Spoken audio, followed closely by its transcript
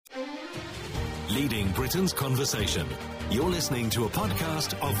Leading Britain's conversation. You're listening to a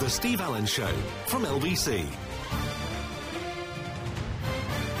podcast of The Steve Allen Show from LBC.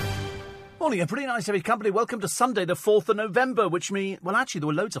 Morning, a pretty nice heavy company. Welcome to Sunday, the 4th of November, which means, well, actually, there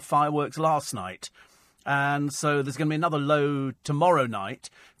were loads of fireworks last night. And so there's going to be another load tomorrow night.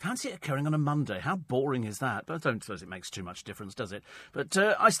 Fancy it occurring on a Monday. How boring is that? But I don't suppose it makes too much difference, does it? But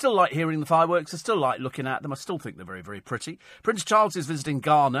I still like hearing the fireworks. I still like looking at them. I still think they're very, very pretty. Prince Charles is visiting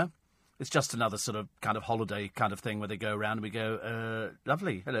Ghana. It's just another sort of kind of holiday kind of thing where they go around and we go,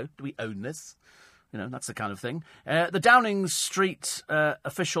 lovely, hello, do we own this? You know, that's the kind of thing. The Downing Street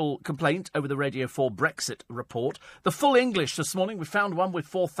official complaint over the Radio 4 Brexit report. The full English this morning, we found one with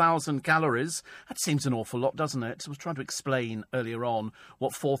 4,000 calories. That seems an awful lot, doesn't it? So I was trying to explain earlier on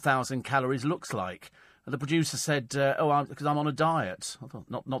what 4,000 calories looks like. And the producer said, because I'm on a diet. I thought,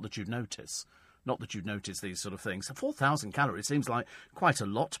 not that you'd notice. Not that you'd notice these sort of things. 4,000 calories seems like quite a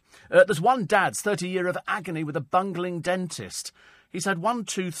lot. There's one dad's 30-year of agony with a bungling dentist. He's had one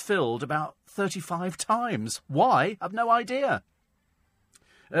tooth filled about 35 times. Why? I've no idea.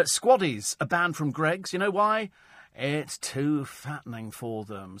 Squaddies are banned from Greggs. You know why? It's too fattening for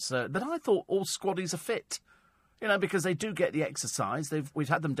them. But I thought all squaddies are fit. You know, because they do get the exercise. We've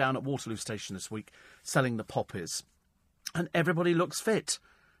had them down at Waterloo Station this week selling the poppies. And everybody looks fit.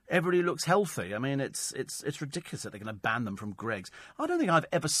 Everybody looks healthy. I mean, it's ridiculous that they're going to ban them from Greggs. I don't think I've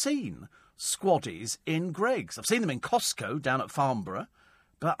ever seen squaddies in Greggs. I've seen them in Costco down at Farnborough,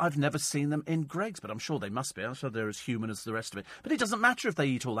 but I've never seen them in Greggs. But I'm sure they must be. I'm sure they're as human as the rest of it. But it doesn't matter if they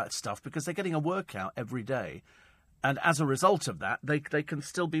eat all that stuff because they're getting a workout every day. And as a result of that, they can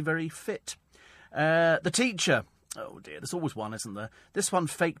still be very fit. The teacher... Oh, dear, there's always one, isn't there? This one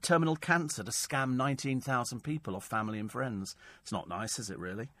faked terminal cancer to scam 19,000 people off family and friends. It's not nice, is it,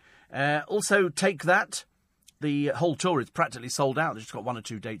 really? Also, Take That. The whole tour is practically sold out. They've just got one or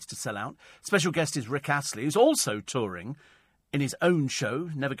two dates to sell out. Special guest is Rick Astley, who's also touring in his own show,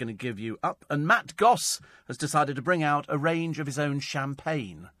 Never Gonna Give You Up. And Matt Goss has decided to bring out a range of his own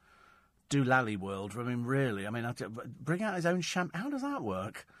champagne. Do Lally World. I mean, really, bring out his own champagne. How does that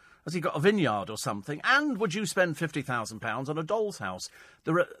work? Has he got a vineyard or something? And would you spend £50,000 on a doll's house?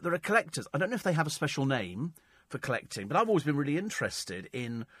 There are collectors. I don't know if they have a special name for collecting, but I've always been really interested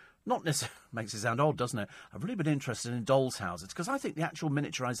in, not necessarily, makes it sound odd, doesn't it? I've really been interested in doll's houses because I think the actual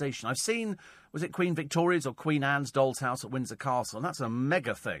miniaturisation, I've seen, was it Queen Victoria's or Queen Anne's doll's house at Windsor Castle? And that's a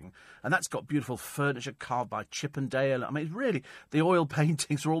mega thing. And that's got beautiful furniture carved by Chippendale. I mean, it's really, the oil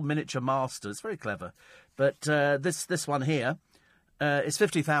paintings are all miniature masters. Very clever. But this one here, it's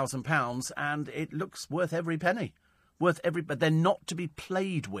 £50,000 and it looks worth every penny. But they're not to be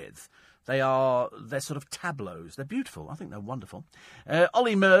played with. They're sort of tableaus. They're beautiful. I think they're wonderful.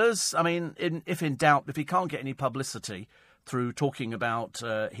 Ollie Murs, I mean, if in doubt, if he can't get any publicity through talking about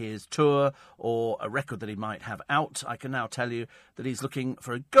his tour or a record that he might have out, I can now tell you that he's looking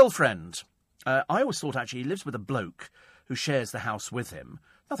for a girlfriend. I always thought, actually, he lives with a bloke who shares the house with him.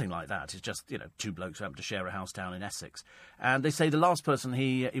 Nothing like that. It's just, two blokes who happen to share a house down in Essex. And they say the last person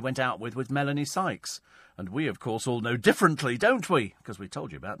he went out with was Melanie Sykes. And we, of course, all know differently, don't we? Because we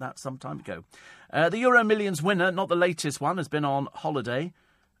told you about that some time ago. The Euro Millions winner, not the latest one, has been on holiday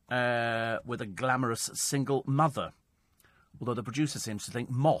with a glamorous single mother. Although the producer seems to think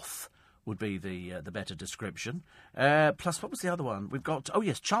moth would be the better description. Plus, what was the other one? We've got,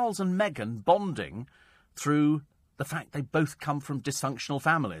 Charles and Meghan bonding through the fact they both come from dysfunctional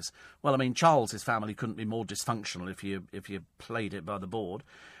families. Well, I mean, Charles's family couldn't be more dysfunctional if you played it by the board.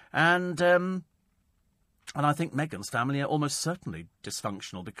 And I think Meghan's family are almost certainly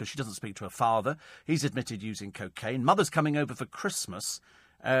dysfunctional because she doesn't speak to her father. He's admitted using cocaine. Mother's coming over for Christmas,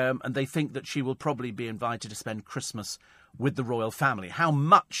 and they think that she will probably be invited to spend Christmas with the royal family. How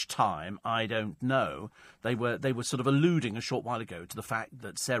much time, I don't know. They were sort of alluding a short while ago to the fact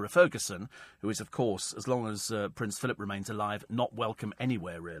that Sarah Ferguson, who is, of course, as long as Prince Philip remains alive, not welcome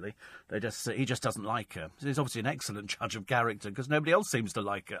anywhere, really. He just doesn't like her. He's obviously an excellent judge of character because nobody else seems to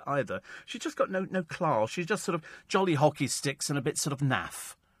like her either. She's just got no class. She's just sort of jolly hockey sticks and a bit sort of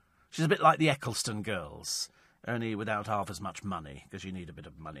naff. She's a bit like the Eccleston girls. Only without half as much money, because you need a bit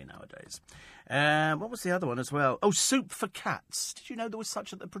of money nowadays. What was the other one as well? Oh, Soup for Cats. Did you know there was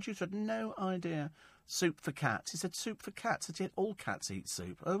such a... The producer had no idea. Soup for Cats. He said, soup for cats. I said, all cats eat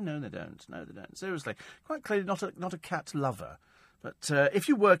soup. Oh, no, they don't. No, they don't. Seriously. Quite clearly not a cat lover. But if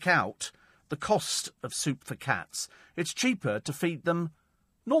you work out the cost of Soup for Cats, it's cheaper to feed them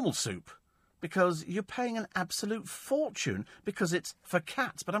normal soup. Because you're paying an absolute fortune because it's for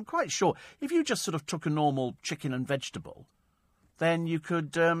cats. But I'm quite sure if you just sort of took a normal chicken and vegetable, then you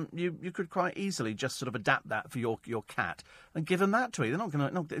could you could quite easily just sort of adapt that for your cat and give them that to eat. They're not going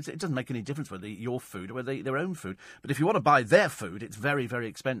to. No, it doesn't make any difference whether they eat your food or whether they eat their own food. But if you want to buy their food, it's very, very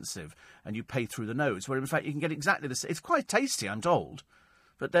expensive, and you pay through the nose. Where in fact you can get exactly the same. It's quite tasty, I'm told.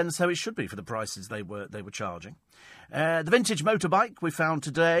 But then so it should be for the prices they were charging. The vintage motorbike we found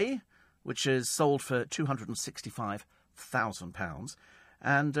today, which is sold for £265,000,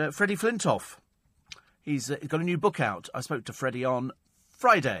 and Freddie Flintoff. He's got a new book out. I spoke to Freddie on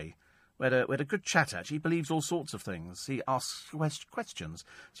Friday. We had a good chat, actually. He believes all sorts of things. He asks questions,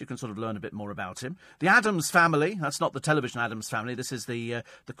 so you can sort of learn a bit more about him. The Addams Family, that's not the television Addams Family. This is the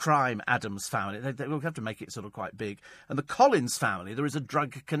crime Addams Family. They will have to make it sort of quite big. And the Collins Family, there is a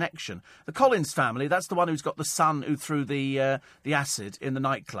drug connection. The Collins Family, that's the one who's got the son who threw the acid in the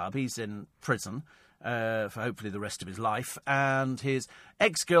nightclub. He's in prison for hopefully the rest of his life. And his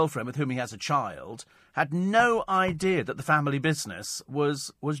ex-girlfriend, with whom he has a child, had no idea that the family business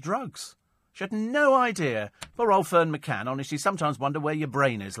was drugs. She had no idea. Poor old Fern McCann, honestly, sometimes wonder where your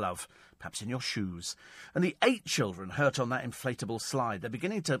brain is, love. Perhaps in your shoes. And the 8 children hurt on that inflatable slide. They're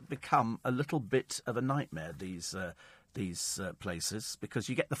beginning to become a little bit of a nightmare, these places, because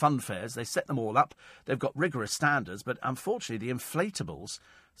you get the fun fairs, they set them all up, they've got rigorous standards, but unfortunately the inflatables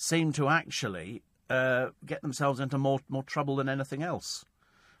seem to actually get themselves into more trouble than anything else.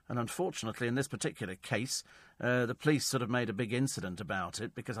 And unfortunately, in this particular case, the police sort of made a big incident about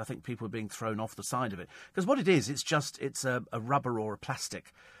it because I think people were being thrown off the side of it. Because what it is, it's a rubber or a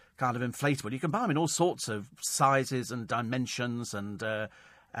plastic kind of inflatable. You can buy them in all sorts of sizes and dimensions and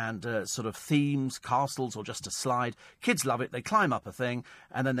sort of themes, castles or just a slide. Kids love it. They climb up a thing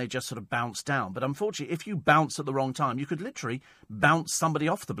and then they just sort of bounce down. But unfortunately, if you bounce at the wrong time, you could literally bounce somebody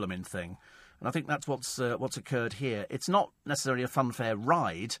off the blooming thing. And I think that's what's occurred here. It's not necessarily a funfair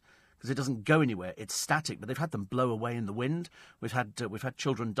ride because it doesn't go anywhere. It's static, but they've had them blow away in the wind. We've had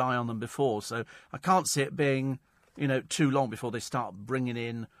children die on them before, so I can't see it being too long before they start bringing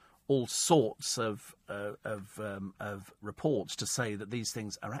in all sorts of reports to say that these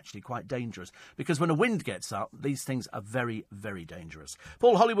things are actually quite dangerous. Because when a wind gets up, these things are very, very dangerous.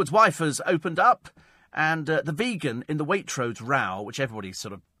 Paul Hollywood's wife has opened up, and the vegan in the Waitrose row, which everybody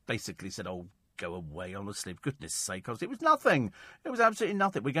sort of basically said, oh, go away, honestly, for goodness sake. It was nothing. It was absolutely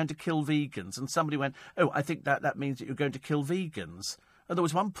nothing. We're going to kill vegans. And somebody went, oh, I think that means that you're going to kill vegans. And there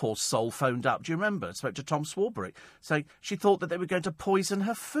was one poor soul phoned up, do you remember? Spoke to Tom Swarbrick, saying she thought that they were going to poison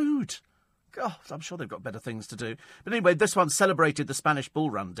her food. God, I'm sure they've got better things to do. But anyway, this one celebrated the Spanish bull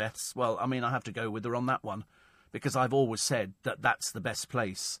run deaths. Well, I mean, I have to go with her on that one, because I've always said that that's the best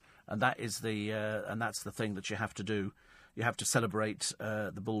place. And that's the thing that you have to do. You have to celebrate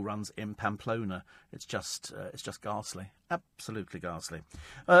the bull runs in Pamplona. It's just ghastly, absolutely ghastly.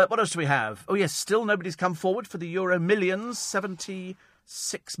 What else do we have? Oh yes, still nobody's come forward for the Euro Millions,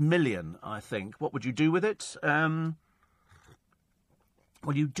 76 million, I think. What would you do with it? Well,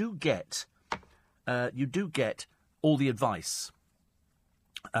 you do get all the advice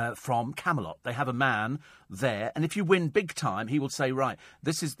from Camelot. They have a man there, and if you win big time, he will say, right,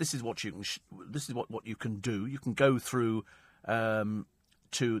 this is what you can this is what you can do. You can go through to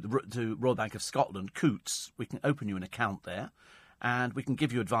Royal Bank of Scotland, Coutts. We can open you an account there, and we can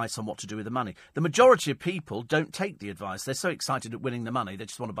give you advice on what to do with the money. The majority of people don't take the advice. They're so excited at winning the money, they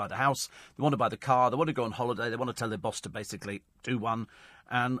just want to buy the house, they want to buy the car, they want to go on holiday, they want to tell their boss to basically do one,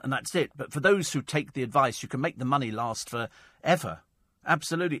 and that's it. But for those who take the advice, you can make the money last forever.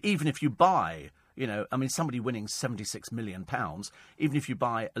 Absolutely. Even if you buy, somebody winning £76 million, even if you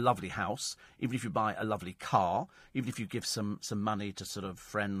buy a lovely house, even if you buy a lovely car, even if you give some money to sort of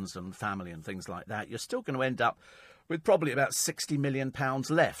friends and family and things like that, you're still going to end up with probably about £60 million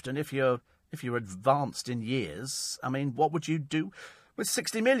left. And if you're advanced in years, I mean, what would you do with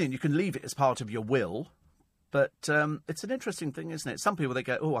 60 million? You can leave it as part of your will. But it's an interesting thing, isn't it? Some people, they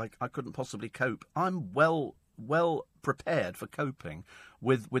go, oh, I couldn't possibly cope. I'm well prepared for coping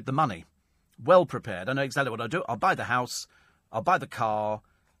with the money. Well prepared. I know exactly what I'll do. I'll buy the house, I'll buy the car,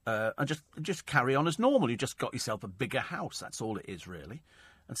 and just carry on as normal. You just got yourself a bigger house. That's all it is, really.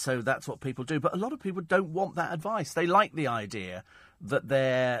 And so that's what people do. But a lot of people don't want that advice. They like the idea that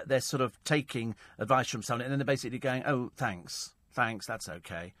they're sort of taking advice from someone, and then they're basically going, oh, thanks, that's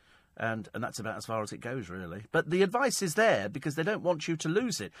okay. And that's about as far as it goes, really. But the advice is there because they don't want you to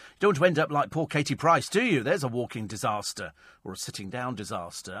lose it. You don't want to end up like poor Katie Price, do you? There's a walking disaster or a sitting down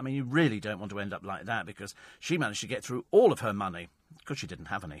disaster. I mean, you really don't want to end up like that because she managed to get through all of her money because she didn't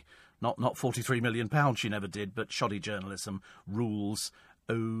have any. Not £43 million, she never did, but shoddy journalism rules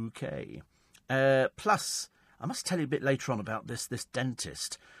okay. Plus, I must tell you a bit later on about this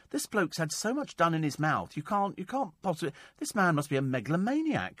dentist. This bloke's had so much done in his mouth. You can't possibly... This man must be a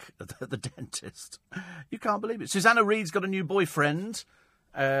megalomaniac, the dentist. You can't believe it. Susanna Reid's got a new boyfriend.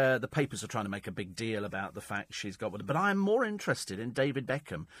 The papers are trying to make a big deal about the fact she's got one. But I am more interested in David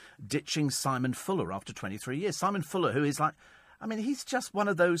Beckham ditching Simon Fuller after 23 years. Simon Fuller, who is like... I mean, he's just one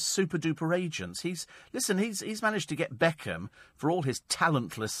of those super-duper agents. He's managed to get Beckham, for all his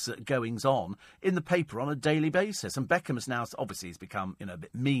talentless goings-on, in the paper on a daily basis. And Beckham has now, obviously, he's become, a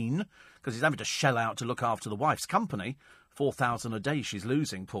bit mean, because he's having to shell out to look after the wife's company. 4,000 a day she's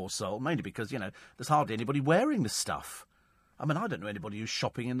losing, poor soul, mainly because, there's hardly anybody wearing the stuff. I mean, I don't know anybody who's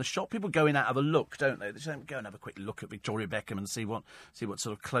shopping in the shop. People go in out of a look, don't they? They just go and have a quick look at Victoria Beckham and see what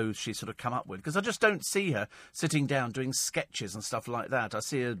sort of clothes she's sort of come up with. Because I just don't see her sitting down doing sketches and stuff like that. I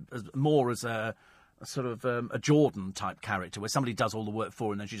see her more as a sort of a Jordan-type character, where somebody does all the work for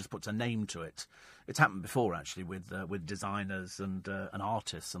her and then she just puts a name to it. It's happened before, actually, with designers and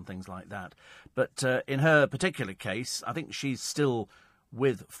artists and things like that. But in her particular case, I think she's still...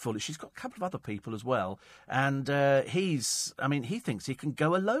 with Fuller. She's got a couple of other people as well. And he thinks he can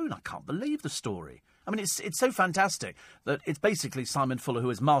go alone. I can't believe the story. I mean, it's so fantastic that it's basically Simon Fuller who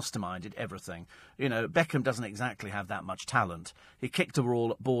has masterminded everything. Beckham doesn't exactly have that much talent. He kicked a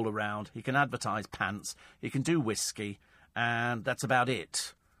ball around. He can advertise pants. He can do whiskey. And that's about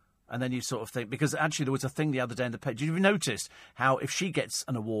it. And then you sort of think... Because actually there was a thing the other day in the paper. Did you notice how if she gets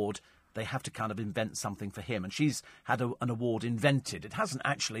an award... they have to kind of invent something for him. And she's had an award invented. It hasn't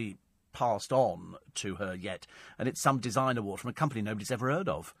actually passed on to her yet. And it's some design award from a company nobody's ever heard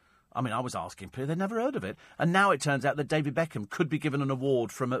of. I mean, I was asking people, they'd never heard of it. And now it turns out that David Beckham could be given an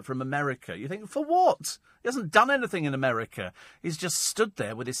award from America. You think, for what? He hasn't done anything in America. He's just stood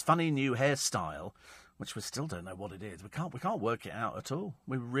there with his funny new hairstyle, which we still don't know what it is. We can't work it out at all.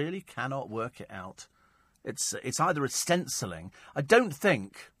 We really cannot work it out. It's either a stenciling.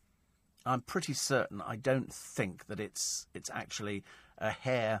 I'm pretty certain I don't think that it's actually a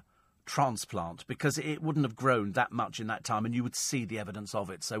hair transplant, because it wouldn't have grown that much in that time and you would see the evidence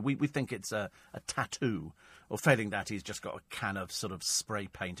of it. So we think it's a tattoo, or failing that, he's just got a can of sort of spray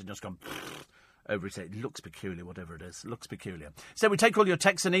paint and just gone over it. It looks peculiar, whatever it is. It looks peculiar. So we take all your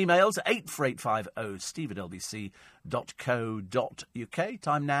texts and emails, 84850 steve@lbc.co.uk.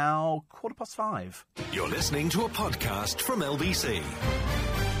 Time now, 5:15. You're listening to a podcast from LBC.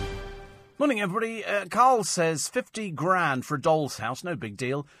 Morning, everybody. Carl says 50 grand for a doll's house, no big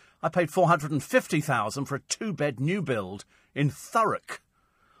deal. I paid 450,000 for a 2-bed new build in Thurrock.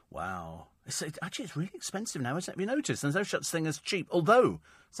 Wow. It's really expensive now, isn't it? Have you noticed? There's no such thing as cheap. Although,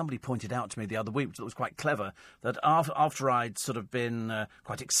 somebody pointed out to me the other week, which was quite clever, that after I'd sort of been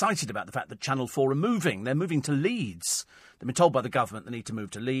quite excited about the fact that Channel 4 are moving. They're moving to Leeds. They've been told by the government they need to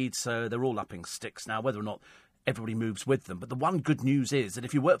move to Leeds, so they're all upping sticks now, whether or not everybody moves with them. But the one good news is that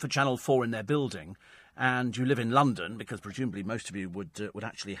if you work for Channel 4 in their building and you live in London, because presumably most of you would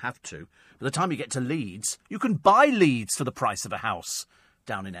actually have to, by the time you get to Leeds, you can buy Leeds for the price of a house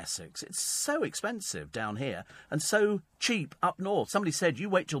down in Essex. It's so expensive down here and so cheap up north. Somebody said, you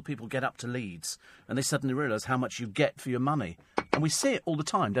wait till people get up to Leeds and they suddenly realise how much you get for your money. And we see it all the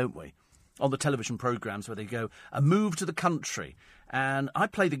time, don't we? On the television programmes where they go, a move to the country. And I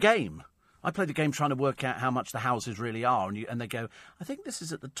play the game trying to work out how much the houses really are, and they go, I think this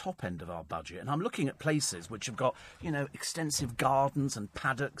is at the top end of our budget. And I'm looking at places which have got, extensive gardens and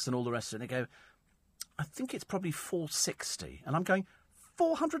paddocks and all the rest of it. And they go, I think it's probably 460. And I'm going,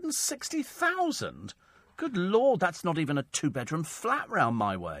 460,000? Good Lord, that's not even a 2-bedroom flat round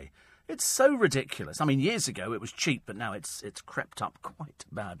my way. It's so ridiculous. I mean, years ago it was cheap, but now it's crept up quite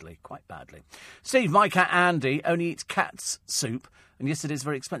badly. Steve, my cat Andy only eats cat's soup, and yes, it is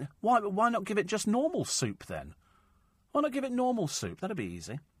very expensive. Why not give it just normal soup then? Why not give it normal soup? That'd be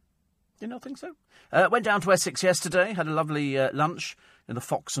easy. Do you not think so? Went down to Essex yesterday, had a lovely lunch in the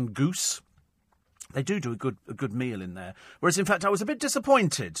Fox and Goose. They do a good meal in there. Whereas, in fact, I was a bit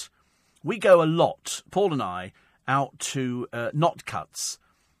disappointed. We go a lot, Paul and I, out to Notcuts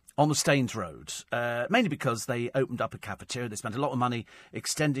on the Staines Road, mainly because they opened up a cafeteria. They spent a lot of money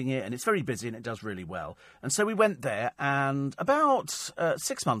extending it, and it's very busy and it does really well. And so we went there, and about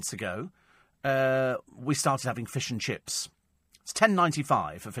 6 months ago, we started having fish and chips. It's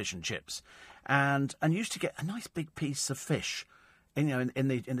 $10.95 for fish and chips, and you used to get a nice big piece of fish, in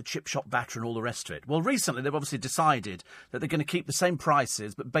the chip shop batter and all the rest of it. Well, recently they've obviously decided that they're going to keep the same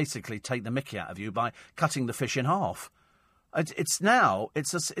prices, but basically take the mickey out of you by cutting the fish in half. It's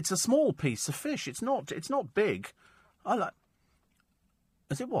a small piece of fish. It's not big.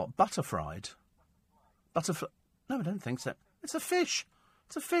 Is it what? Butter fried? No, I don't think so. It's a fish.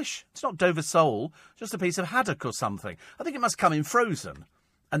 It's a fish. It's not Dover sole, just a piece of haddock or something. I think it must come in frozen,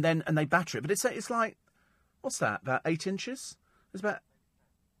 and they batter it. But it's like, what's that? About 8 inches? It's about.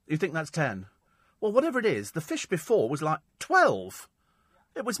 You think that's 10? Well, whatever it is, the fish before was like 12.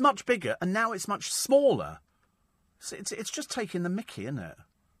 It was much bigger, and now it's much smaller. So it's just taking the mickey, isn't it?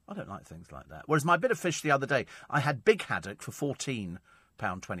 I don't like things like that. Whereas my bit of fish the other day, I had big haddock for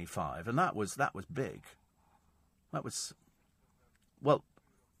 £14.25, and that was big. That was, well,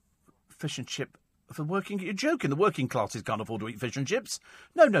 fish and chip for working. You're joking? The working classes can't afford to eat fish and chips.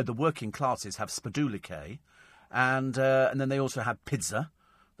 No, the working classes have spaduliche, and then they also have pizza.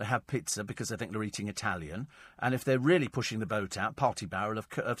 They have pizza because they think they're eating Italian, and if they're really pushing the boat out, party barrel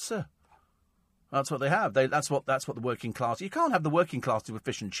of sir. That's what they have. That's what the working class. You can't have the working classes with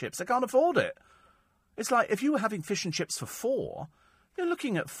fish and chips. They can't afford it. It's like if you were having fish and chips for £4, you're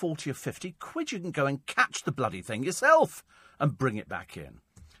looking at 40 or 50 quid. You can go and catch the bloody thing yourself and bring it back in.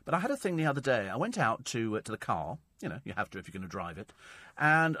 But I had a thing the other day. I went out to the car. You know, you have to if you're going to drive it,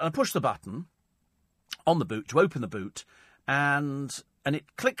 and I pushed the button on the boot to open the boot, and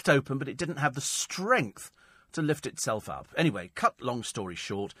it clicked open, but it didn't have the strength to lift itself up. Anyway, cut long story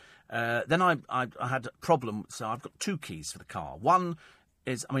short, then I had a problem, so I've got 2 keys for the car. One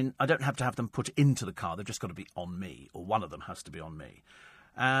is, I don't have to have them put into the car, they've just got to be on me, or one of them has to be on me.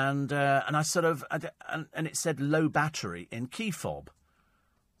 And I sort of, and it said low battery in key fob.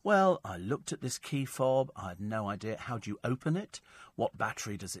 Well, I looked at this key fob, I had no idea. How do you open it? What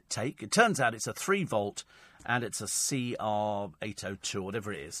battery does it take? It turns out it's a 3-volt, and it's a CR802,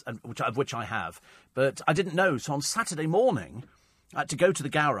 whatever it is, which I have. But I didn't know, so on Saturday morning, I had to go to the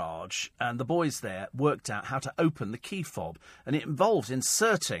garage, and the boys there worked out how to open the key fob. And it involves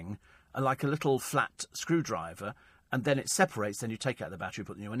inserting like a little flat screwdriver, and then it separates, then you take out the battery,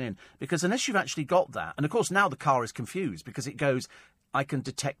 put the new one in. Because unless you've actually got that, and of course now the car is confused, because it goes, I can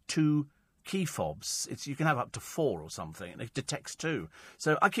detect 2 key fobs. You can have up to 4 or something, and it detects 2.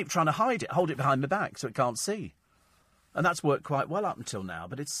 So I keep trying to hold it behind my back so it can't see. And that's worked quite well up until now,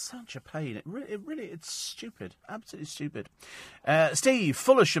 but it's such a pain. It's stupid, absolutely stupid. Steve,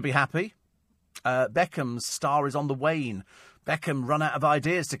 Fuller should be happy. Beckham's star is on the wane. Beckham run out of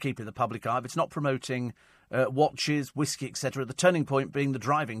ideas to keep in the public eye, but it's not promoting watches, whiskey, etc. The turning point being the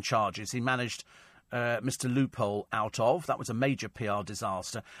driving charges he managed Mr. Loophole out of. That was a major PR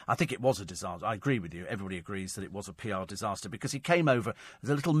disaster. I think it was a disaster. I agree with you. Everybody agrees that it was a PR disaster because he came over as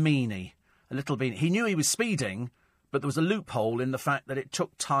a little meanie. He knew he was speeding, but there was a loophole in the fact that it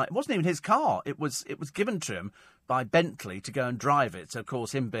took time. It wasn't even his car. It was given to him by Bentley to go and drive it. So, of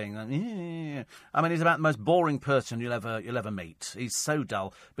course, him being, he's about the most boring person you'll ever meet. He's so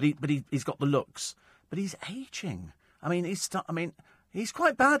dull, but he's got the looks. But he's ageing. He's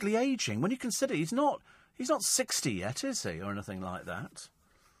quite badly ageing. When you consider he's not 60 yet, is he, or anything like that?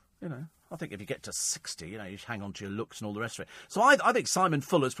 You know, I think if you get to 60, you hang on to your looks and all the rest of it. So I think Simon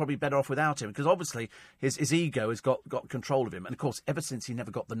Fuller's probably better off without him, because obviously his ego has got control of him. And, of course, ever since he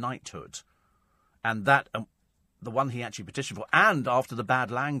never got the knighthood, and that, the one he actually petitioned for, and after the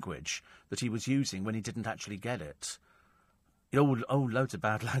bad language that he was using when he didn't actually get it. Loads of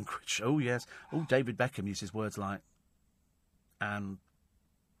bad language. Oh, yes. Oh, David Beckham uses words like, and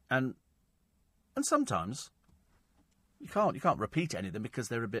sometimes you can't repeat any of them because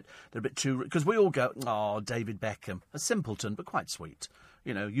they're a bit too, because we all go, oh, David Beckham, a simpleton but quite sweet,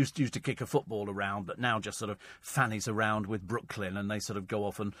 used to kick a football around, but now just sort of fannies around with Brooklyn, and they sort of go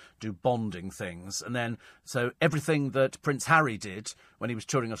off and do bonding things, and then so everything that Prince Harry did when he was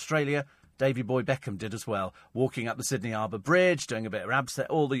touring Australia, Davy Boy Beckham did as well, walking up the Sydney Harbour Bridge, doing a bit of abs,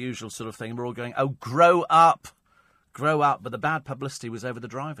 all the usual sort of thing. We're all going, oh, grow up. But the bad publicity was over the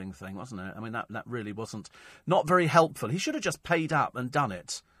driving thing, wasn't it? That really wasn't, not very helpful. He should have just paid up and done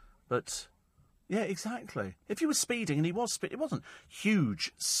it. But, yeah, exactly. If he was speeding, and he was speeding, it wasn't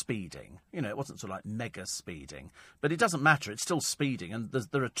huge speeding. It wasn't sort of like mega speeding. But it doesn't matter, it's still speeding. And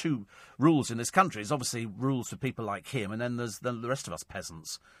there are 2 rules in this country. There's obviously rules for people like him, and then there's the rest of us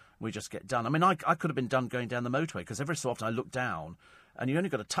peasants. We just get done. I could have been done going down the motorway, because every so often I look down, and you only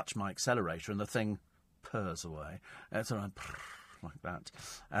got to touch my accelerator, and the thing purrs away. It's around like that,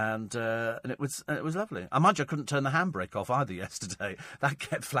 and it was lovely. I mind you, I couldn't turn the handbrake off either yesterday. That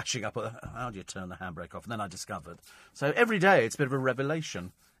kept flashing up. How do you turn the handbrake off? And then I discovered. So every day it's a bit of a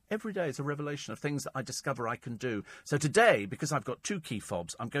revelation. Every day it's a revelation of things that I discover I can do. So today, because I've got 2 key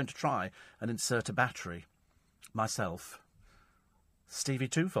fobs, I'm going to try and insert a battery myself. Stevie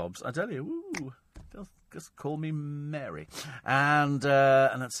 2 fobs, I tell you. Ooh, just call me Mary. And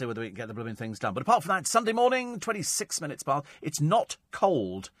let's see whether we can get the blooming things done. But apart from that, Sunday morning, 26 minutes past. It's not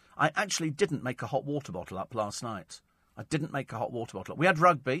cold. I actually didn't make a hot water bottle up last night. I didn't make a hot water bottle. We had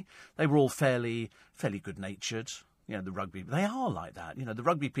rugby. They were all fairly good-natured. You know, the rugby, they are like that. You know, the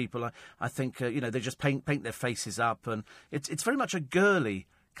rugby people, I think, they just paint their faces up, and it's very much a girly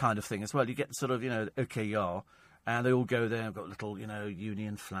kind of thing as well. You get sort of, okay, yeah, and they all go there and got little,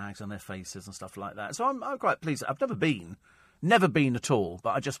 union flags on their faces and stuff like that. So I'm quite pleased. I've never been at all, but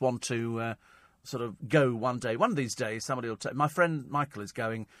I just want to sort of go one day. One of these days, somebody will take. My friend Michael is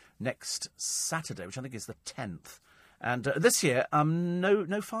going next Saturday, which I think is the 10th. And this year,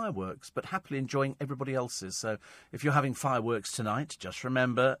 no fireworks, but happily enjoying everybody else's. So if you're having fireworks tonight, just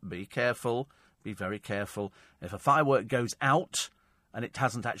remember, be careful, be very careful. If a firework goes out and it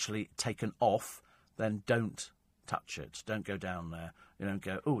hasn't actually taken off, then don't touch it. Don't go down there. You don't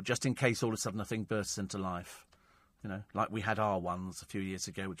go, oh, just in case all of a sudden a thing bursts into life. Like we had our ones a few years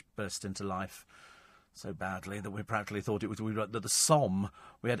ago, which burst into life so badly that we practically thought we were at the Somme.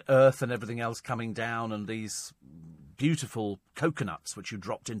 We had earth and everything else coming down, and these beautiful coconuts which you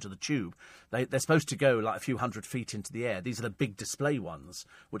dropped into the tube. They're supposed to go like a few hundred feet into the air. These are the big display ones,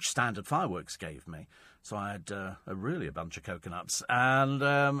 which Standard Fireworks gave me. So I had a bunch of coconuts. And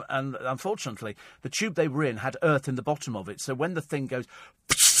unfortunately, the tube they were in had earth in the bottom of it. So when the thing goes...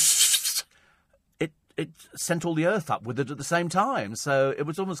 It sent all the earth up with it at the same time, so it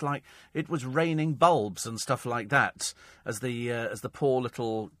was almost like it was raining bulbs and stuff like that. As the poor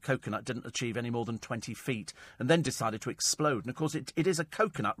little coconut didn't achieve any more than 20 feet, and then decided to explode. And of course, it is a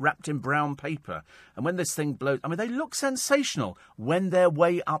coconut wrapped in brown paper. And when this thing blows, I mean, they look sensational when they're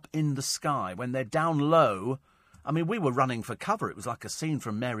way up in the sky. When they're down low, I mean, we were running for cover. It was like a scene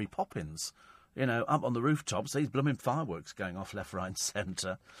from Mary Poppins. Up on the rooftops, these blooming fireworks going off left, right, and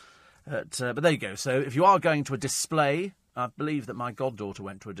centre. But there you go. So if you are going to a display, I believe that my goddaughter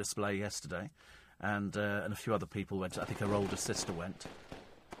went to a display yesterday, and a few other people went. I think her older sister went.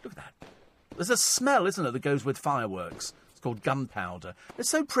 Look at that. There's a smell, isn't there, that goes with fireworks. It's called gunpowder. They're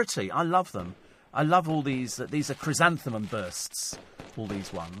so pretty. I love them. I love all these. These are chrysanthemum bursts, all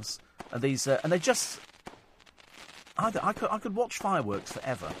these ones. And these, and they just... I could watch fireworks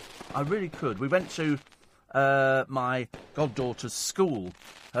forever. I really could. We went to... my goddaughter's school,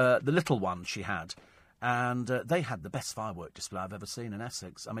 the little one she had, and they had the best firework display I've ever seen in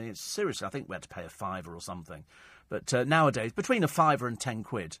Essex. I mean, it's seriously, I think we had to pay a £5 or something. But nowadays, between a £5 and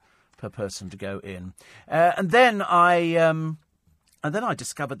 £10 per person to go in. And then I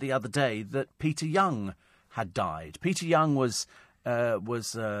discovered the other day that Peter Young had died. Peter Young was a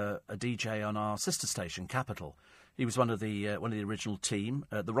DJ on our sister station, Capital. He was one of the original team,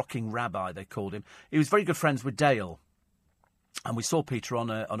 the Rocking Rabbi, they called him. He was very good friends with Dale, and we saw Peter on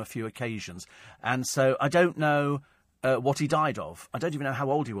a few occasions. And so I don't know what he died of. I don't even know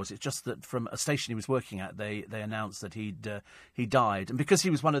how old he was. It's just that from a station he was working at, they announced that he died. And because he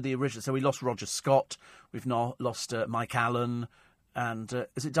was one of the original, so we lost Roger Scott, we've now lost Mike Allen, and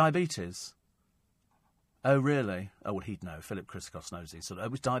is it diabetes? Oh, really? Oh, well, he'd know. Philip Christkos knows these.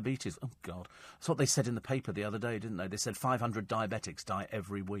 It was diabetes. Oh, God. That's what they said in the paper the other day, didn't they? They said 500 diabetics die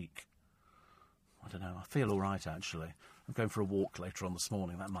every week. I don't know. I feel all right, actually. I'm going for a walk later on this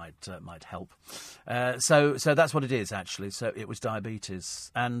morning. That might help. So that's what it is, actually. So it was diabetes.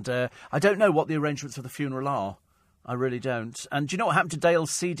 And I don't know what the arrangements for the funeral are. I really don't. And do you know what happened to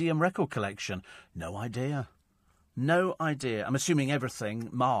Dale's CD and record collection? No idea. No idea. I'm assuming everything,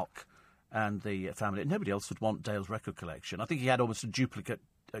 Mark... and the family. Nobody else would want Dale's record collection. I think he had almost a duplicate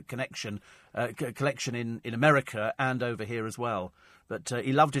collection in America and over here as well. But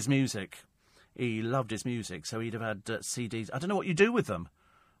he loved his music. So he'd have had CDs. I don't know what you do with them.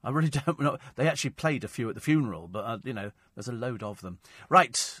 I really don't know. They actually played a few at the funeral, but, there's a load of them.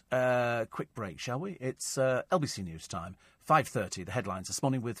 Right, quick break, shall we? It's LBC News time. 5:30, the headlines this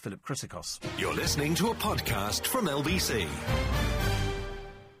morning with Philip Christkos. You're listening to a podcast from LBC.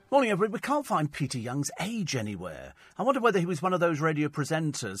 Morning, everybody. We can't find Peter Young's age anywhere. I wonder whether he was one of those radio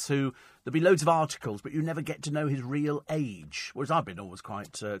presenters who there'll be loads of articles, but you never get to know his real age. Whereas I've been always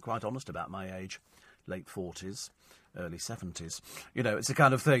quite honest about my age, late 40s, early 70s. It's the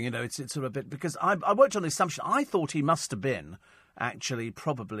kind of thing. It's sort of a bit because I worked on the assumption. I thought he must have been actually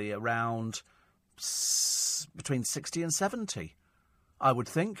probably around between 60 and 70. I would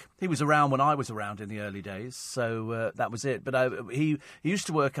think. He was around when I was around in the early days, so that was it. But he used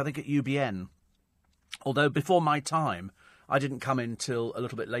to work, I think, at UBN. Although before my time, I didn't come in till a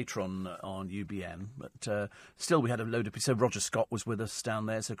little bit later on UBN. But still, we had a load of people. So Roger Scott was with us down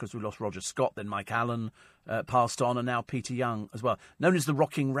there. So because we lost Roger Scott, then Mike Allen passed on, and now Peter Young as well. Known as the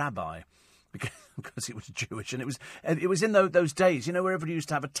Rocking Rabbi, because he was Jewish. And it was in those days, where everybody used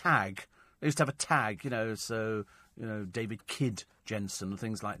to have a tag. They used to have a tag, so... David Kidd Jensen and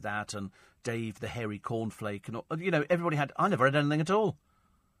things like that, and Dave the Hairy Cornflake, and everybody had. I never had anything at all.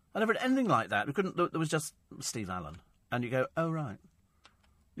 I never had anything like that. There was just Steve Allen, and you go, oh right.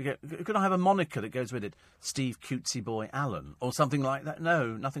 You go, could I have a moniker that goes with it? Steve Cutesy Boy Allen or something like that?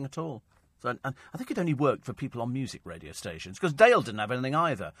 No, nothing at all. So, and I think it only worked for people on music radio stations, because Dale didn't have anything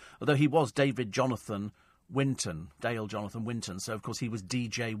either, although he was David Jonathan Winton, Dale Jonathan Winton, so of course he was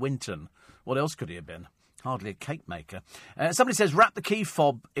DJ Winton. What else could he have been? Hardly a cake maker. Somebody says, wrap the key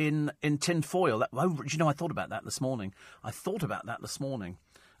fob in tin foil. I thought about that this morning.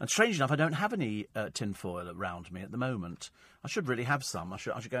 And strange enough, I don't have any tin foil around me at the moment. I should really have some. I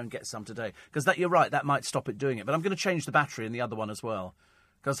should go and get some today. Because you're right, that might stop it doing it. But I'm going to change the battery in the other one as well.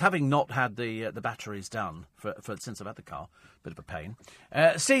 Because having not had the batteries done since I've had the car, bit of a pain.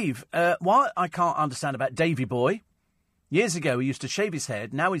 Steve, what I can't understand about Davy Boy, years ago he used to shave his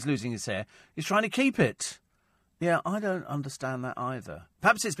head, now he's losing his hair, he's trying to keep it. Yeah, I don't understand that either.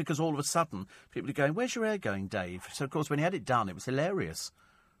 Perhaps it's because all of a sudden people are going, where's your hair going, Dave? So, of course, when he had it done, it was hilarious.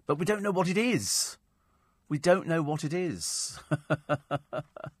 But we don't know what it is.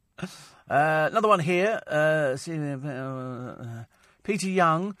 Another one here. Peter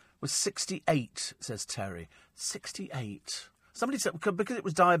Young was 68, says Terry. 68. Somebody said, because it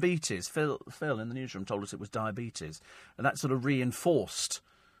was diabetes, Phil in the newsroom told us it was diabetes, and that sort of reinforced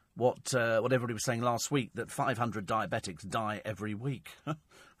what everybody was saying last week, that 500 diabetics die every week.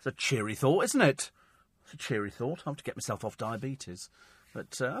 It's a cheery thought, isn't it? It's a cheery thought. I have to get myself off diabetes.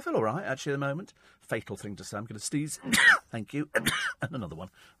 But I feel all right, actually, at the moment. Fatal thing to say. I'm going to sneeze. Thank you. And another one.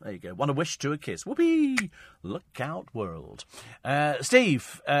 There you go. One a wish, two a kiss. Whoopee! Look out, world.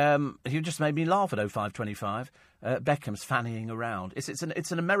 Steve, you just made me laugh at 0525. Beckham's fannying around. It's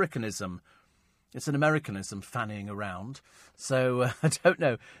an Americanism. It's an Americanism, fannying around. So, I don't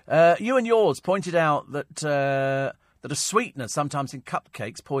know. You and yours pointed out that a sweetener sometimes in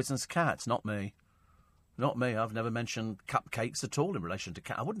cupcakes poisons cats. Not me. Not me. I've never mentioned cupcakes at all in relation to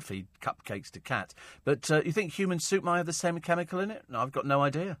cat. I wouldn't feed cupcakes to cats. But you think human soup might have the same chemical in it? No, I've got no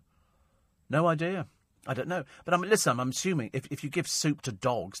idea. No idea. I don't know. But listen, I'm assuming if you give soup to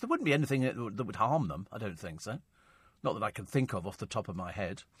dogs, there wouldn't be anything that would harm them. I don't think so. Not that I can think of off the top of my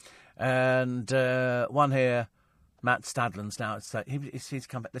head. And one here, Matt Stadland's now. He's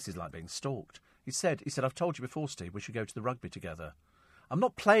come back. This is like being stalked. He said, I've told you before, Steve, we should go to the rugby together. I'm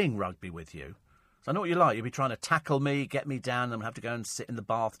not playing rugby with you. So I know what you're like. You'll be trying to tackle me, get me down, and we'll have to go and sit in the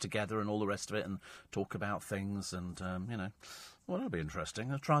bath together and all the rest of it and talk about things and, Well, that'll be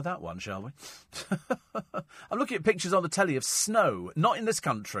interesting. Let's try that one, shall we? I'm looking at pictures on the telly of snow. Not in this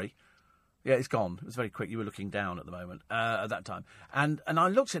country. Yeah, it's gone. It was very quick. You were looking down at the moment, at that time. And I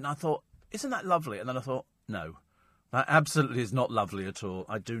looked at it and I thought, isn't that lovely? And then I thought, no, that absolutely is not lovely at all.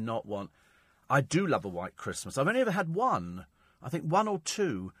 I do love a white Christmas. I've only ever had one. I think one or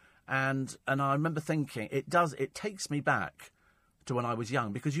two. And I remember thinking, it takes me back to when I was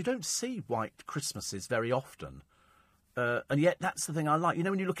young, because you don't see white Christmases very often. And yet that's the thing I like. You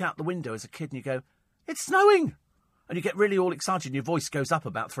know, when you look out the window as a kid and you go, it's snowing! And you get really all excited and your voice goes up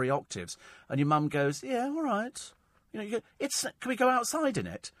about 3 octaves. And your mum goes, yeah, all right. You go, can we go outside in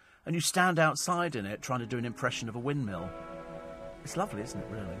it? And you stand outside in it trying to do an impression of a windmill. It's lovely, isn't it,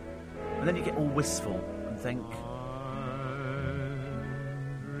 really? And then you get all wistful and think...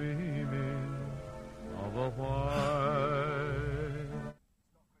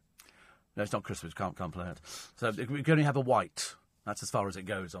 No, it's not Christmas. Can't play it. So we can only have a white. That's as far as it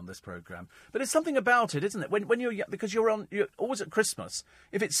goes on this programme. But it's something about it, isn't it? When you're because you're always at Christmas.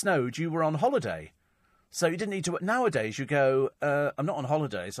 If it snowed, you were on holiday, so you didn't need to. Nowadays, you go. I'm not on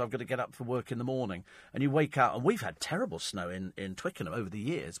holiday, so I've got to get up for work in the morning. And you wake up, and we've had terrible snow in Twickenham over the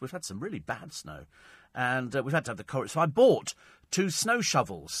years. We've had some really bad snow, and we've had to have the corridor. So I bought 2 snow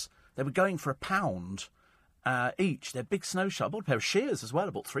shovels. They were going for £1. Each. They're big snow shovels. I bought a pair of shears as well. I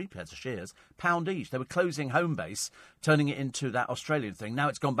bought 3 pairs of shears. £1 each. They were closing home base, turning it into that Australian thing. Now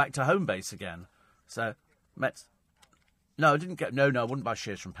it's gone back to home base again. So, no, I didn't get... No, I wouldn't buy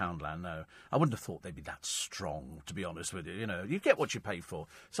shears from Poundland, no. I wouldn't have thought they'd be that strong, to be honest with you. You know, you get what you pay for.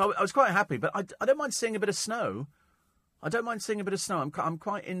 So I was quite happy, but I don't mind seeing a bit of snow. I'm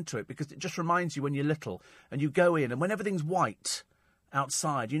quite into it, because it just reminds you when you're little and you go in, and when everything's white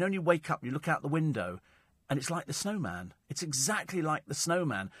outside, you know, when you wake up, you look out the window, and it's like the snowman. It's exactly like the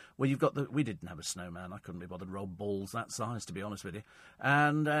snowman, where you've got we didn't have a snowman. I couldn't be bothered to roll balls that size, to be honest with you.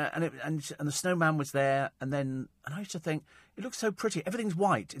 And the snowman was there, and I used to think, it looks so pretty. Everything's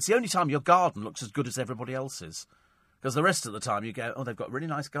white. It's the only time your garden looks as good as everybody else's. Because the rest of the time you go, oh, they've got a really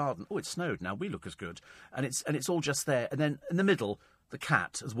nice garden. Oh, it snowed. Now we look as good. And it's all just there. And then in the middle, the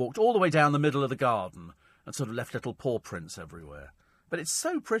cat has walked all the way down the middle of the garden and sort of left little paw prints everywhere. But it's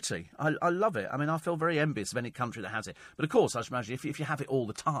so pretty. I love it. I mean, I feel very envious of any country that has it. But, of course, I should imagine if you have it all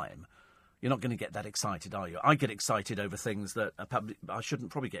the time, you're not going to get that excited, are you? I get excited over things that I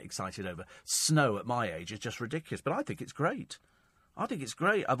shouldn't probably get excited over. Snow at my age is just ridiculous. But I think it's great. I think it's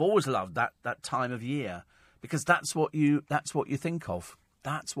great. I've always loved that time of year because that's what you think of.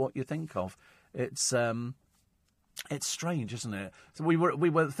 That's what you think of. It's strange, isn't it? So we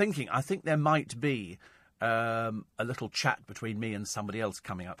were thinking, I think there might be a little chat between me and somebody else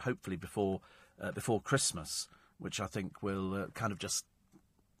coming up, hopefully before Christmas, which I think will kind of just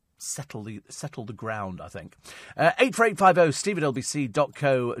settle the ground, I think. 84850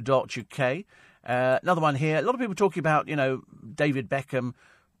 steve@lbc.co.uk. Another one here. A lot of people talking about, David Beckham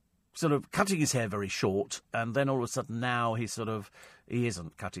sort of cutting his hair very short, and then all of a sudden now he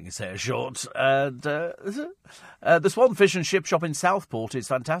isn't cutting his hair short. And the Swan Fish and Chip Shop in Southport is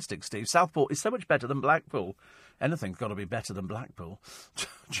fantastic, Steve. Southport is so much better than Blackpool. Anything's got to be better than Blackpool.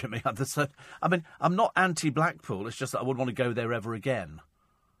 Jimmy, I mean, I'm not anti-Blackpool. It's just that I wouldn't want to go there ever again.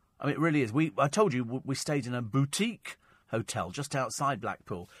 I mean, it really is. I told you we stayed in a boutique hotel just outside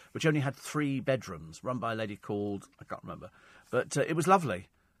Blackpool, which only had 3 bedrooms, run by a lady called, I can't remember. But it was lovely.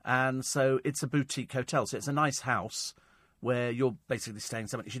 And so it's a boutique hotel. So it's a nice house where you're basically staying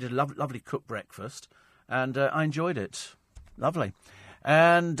somewhere. She did a lovely cooked breakfast, and I enjoyed it. Lovely.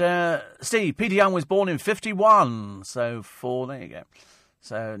 And Steve, Peter Young was born in 1951. So there you go.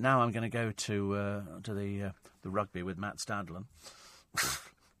 So now I'm going to go to the rugby with Matt Stadlen.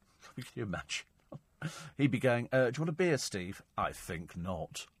 Can you imagine? He'd be going, do you want a beer, Steve? I think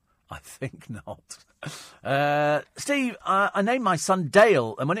not. Steve, I named my son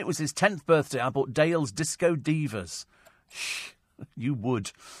Dale, and when it was his 10th birthday, I bought Dale's Disco Divas. You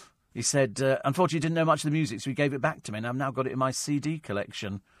would. He said, unfortunately, he didn't know much of the music, so he gave it back to me, and I've now got it in my CD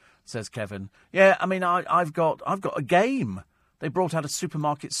collection, says Kevin. Yeah, I mean, I've got a game. They brought out a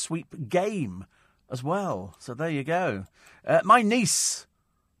supermarket sweep game as well, so there you go. My niece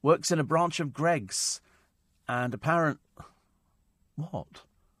works in a branch of Greggs, and What?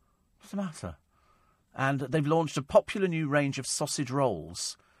 What's the matter? And they've launched a popular new range of sausage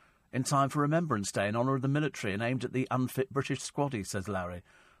rolls in time for Remembrance Day in honour of the military and aimed at the unfit British squaddy, says Larry.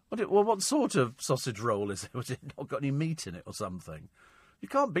 What sort of sausage roll is it? Was it not got any meat in it or something? You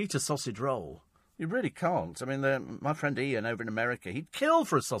can't beat a sausage roll. You really can't. I mean, my friend Ian over in America, he'd kill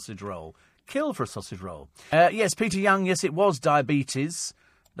for a sausage roll. Yes, Peter Young, yes, it was diabetes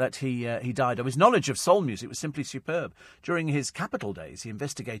that he died of. His knowledge of soul music was simply superb. During his Capital days, he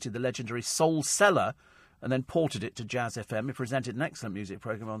investigated the legendary Soul Cellar and then ported it to Jazz FM. He presented an excellent music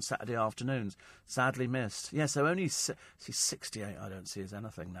programme on Saturday afternoons. Sadly missed. Yeah, so only 68 I don't see as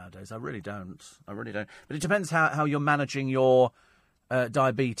anything nowadays. I really don't. But it depends how you're managing your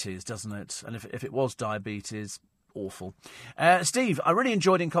diabetes, doesn't it? And if it was diabetes, awful. Steve, I really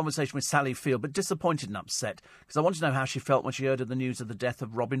enjoyed in conversation with Sally Field, but disappointed and upset because I want to know how she felt when she heard of the news of the death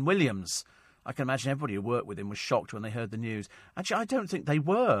of Robin Williams. I can imagine everybody who worked with him was shocked when they heard the news. Actually, I don't think they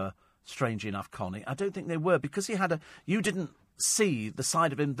were, strangely enough, Connie. I don't think they were because you didn't see the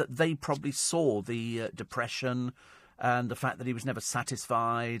side of him that they probably saw, the depression and the fact that he was never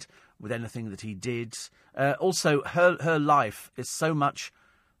satisfied with anything that he did. Also, her life is so much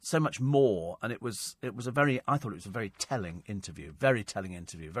more, and I thought it was a very telling interview, very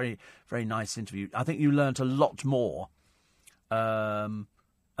very nice interview. I think you learnt a lot more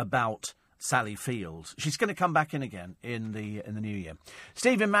about Sally Field. She's going to come back in again in the new year.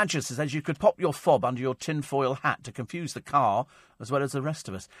 Steve in Manchester says you could pop your fob under your tinfoil hat to confuse the car as well as the rest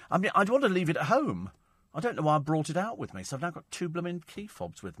of us. I mean, I'd want to leave it at home. I don't know why I brought it out with me, so I've now got 2 blooming key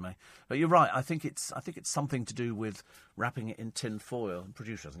fobs with me. But you're right. I think it's something to do with wrapping it in tin foil. The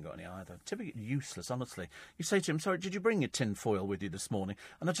producer hasn't got any either. Typically useless, honestly. You say to him, "Sorry, did you bring your tin foil with you this morning?"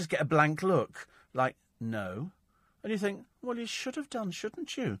 And I just get a blank look, like, "No." And you think, well, you should have done,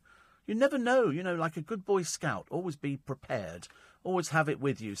 shouldn't you? You never know. Like a good Boy Scout, always be prepared. Always have it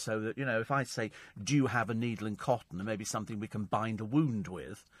with you so that, if I say, "Do you have a needle and cotton and maybe something we can bind a wound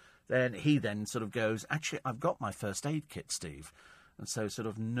with?" Then he sort of goes, "Actually, I've got my first aid kit, Steve." And so sort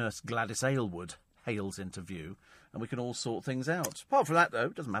of Nurse Gladys Aylward hails into view, and we can all sort things out. Apart from that, though,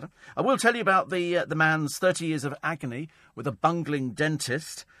 it doesn't matter. I will tell you about the man's 30 years of agony with a bungling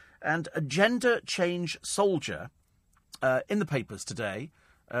dentist and a gender change soldier in the papers today,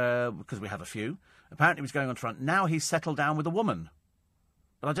 because we have a few. Apparently he was going on front. Now he's settled down with a woman.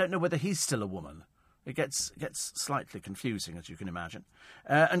 But I don't know whether he's still a woman. It gets slightly confusing, as you can imagine.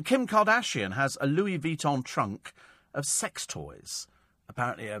 And Kim Kardashian has a Louis Vuitton trunk of sex toys.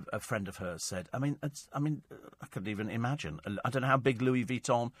 apparently a friend of hers said, I couldn't even imagine. I don't know how big Louis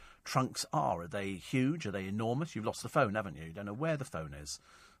Vuitton trunks are. Are they huge? Are they enormous? You've lost the phone, haven't you? You don't know where the phone is.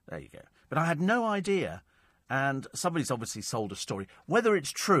 There you go. But I had no idea, and somebody's obviously sold a story. Whether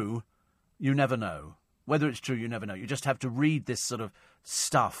it's true, you never know. Whether it's true, you never know. You just have to read this sort of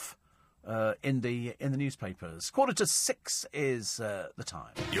stuff in the newspapers. 5:45 is the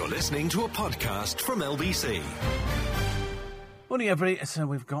time. You're listening to a podcast from LBC. Morning, everybody. So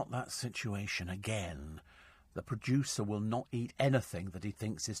we've got that situation again. The producer will not eat anything that he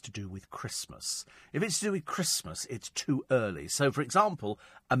thinks is to do with Christmas. If it's to do with Christmas, it's too early. So, for example,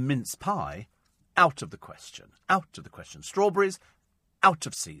 a mince pie, out of the question. Out of the question. Strawberries, out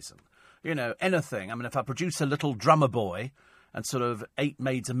of season. You know, anything. I mean, if I produce a little drummer boy and sort of 8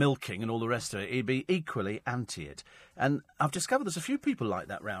 maids a milking and all the rest of it, he'd be equally anti it. And I've discovered there's a few people like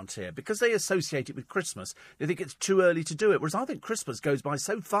that round here. Because they associate it with Christmas, they think it's too early to do it. Whereas I think Christmas goes by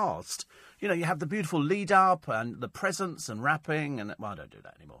so fast. You know, you have the beautiful lead-up and the presents and wrapping and... Well, I don't do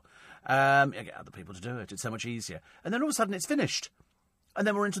that anymore. You get other people to do it. It's so much easier. And then all of a sudden it's finished. And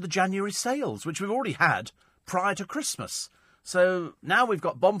then we're into the January sales, which we've already had prior to Christmas. So now we've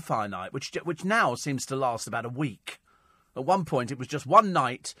got bonfire night, which now seems to last about a week. At one point, it was just one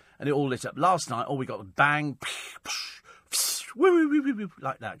night, and it all lit up. Last night, all we got was bang,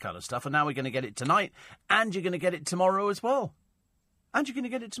 like that kind of stuff. And now we're going to get it tonight, and you're going to get it tomorrow as well.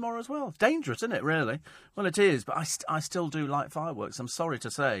 It's dangerous, isn't it, really? Well, it is, but I still do like fireworks, I'm sorry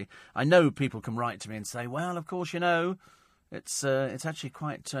to say. I know people can write to me and say, well, of course, you know, it's actually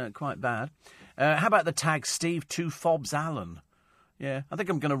quite bad. How about the tag, Steve 2 Fobs Allen? Yeah, I think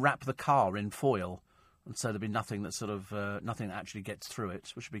I'm going to wrap the car in foil. And so there'll be nothing that nothing that actually gets through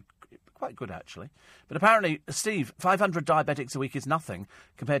it, which would be quite good, actually. But apparently, Steve, 500 diabetics a week is nothing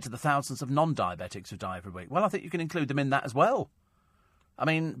compared to the thousands of non-diabetics who die every week. Well, I think you can include them in that as well. I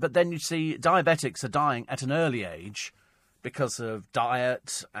mean, but then you see diabetics are dying at an early age because of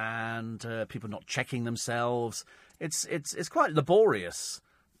diet and people not checking themselves. It's quite laborious.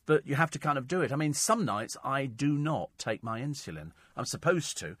 But you have to kind of do it. I mean, some nights I do not take my insulin. I'm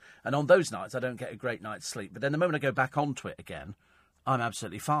supposed to. And on those nights, I don't get a great night's sleep. But then the moment I go back onto it again, I'm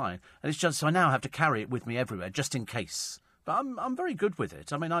absolutely fine. And it's just, so I now have to carry it with me everywhere, just in case. But I'm very good with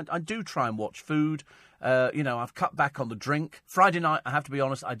it. I mean, I do try and watch food. I've cut back on the drink. Friday night, I have to be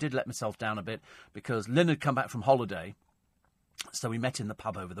honest, I did let myself down a bit because Lynn had come back from holiday. So we met in the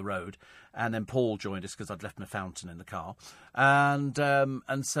pub over the road, and then Paul joined us because I'd left my fountain in the car. And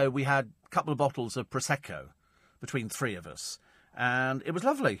so we had a couple of bottles of Prosecco between 3 of us. And it was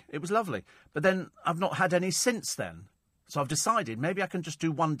lovely. But then I've not had any since then. So I've decided maybe I can just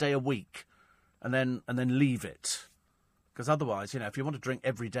do 1 day a week and then leave it. Because otherwise, you know, if you want to drink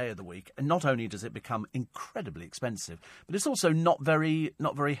every day of the week, and not only does it become incredibly expensive, but it's also not very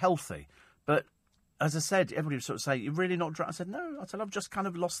healthy. But as I said, everybody would sort of say, you're really not drunk? I said, no. I said, I've just kind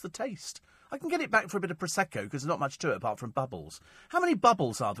of lost the taste. I can get it back for a bit of Prosecco because there's not much to it apart from bubbles. How many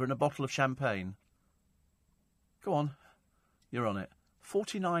bubbles are there in a bottle of champagne? Go on. You're on it.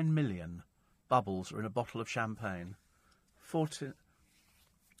 49 million bubbles are in a bottle of champagne. 40...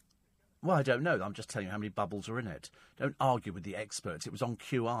 Well, I don't know. I'm just telling you how many bubbles are in it. Don't argue with the experts. It was on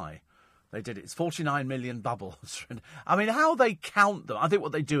QI. They did it. It's 49 million bubbles. I mean, how they count them. I think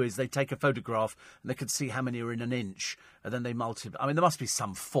what they do is they take a photograph and they can see how many are in an inch, and then they multiply. I mean, there must be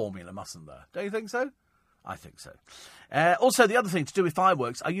some formula, mustn't there? Don't you think so? I think so. Also, the other thing to do with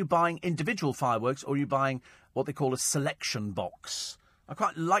fireworks, are you buying individual fireworks or are you buying what they call a selection box? I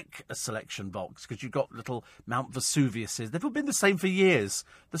quite like a selection box because you've got little Mount Vesuviuses. They've all been the same for years.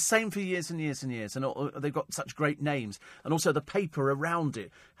 The same for years and years and years. And they've got such great names. And also the paper around it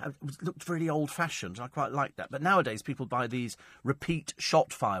looked really old-fashioned. I quite like that. But nowadays people buy these repeat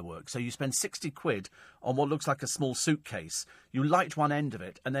shot fireworks. So you spend 60 quid on what looks like a small suitcase. You light one end of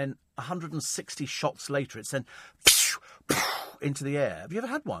it and then 160 shots later it's then into the air. Have you ever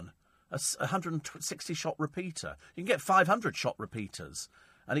had one? A 160-shot repeater. You can get 500-shot repeaters.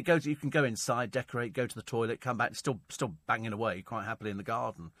 And it goes. You can go inside, decorate, go to the toilet, come back, still banging away quite happily in the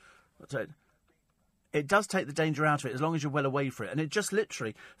garden. But it does take the danger out of it as long as you're well away from it. And it just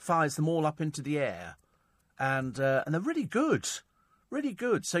literally fires them all up into the air. And they're really good. Really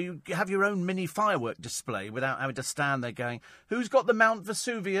good. So you have your own mini firework display without having to stand there going, who's got the Mount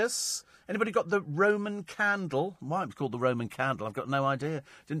Vesuvius? Anybody got the Roman candle? Why it was called the Roman candle, I've got no idea.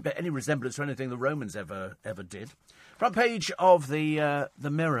 Didn't bear any resemblance to anything the Romans ever did. Front page of the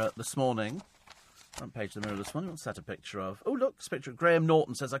Mirror this morning. What's that a picture of? Oh, look, it's a picture of Graham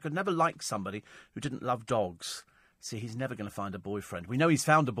Norton says, I could never like somebody who didn't love dogs. See, he's never going to find a boyfriend. We know he's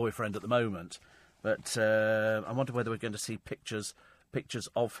found a boyfriend at the moment, but I wonder whether we're going to see pictures pictures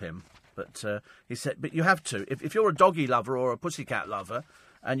of him. But he said, but you have to. If you're a doggy lover or a pussycat lover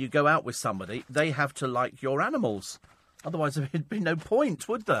and you go out with somebody, they have to like your animals. Otherwise, there'd be no point,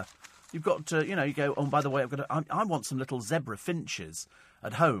 would there? You've got to, you go, oh, by the way, I want some little zebra finches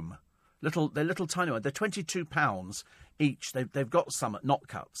at home. They're little tiny ones. They're £22 each. They've got some at Not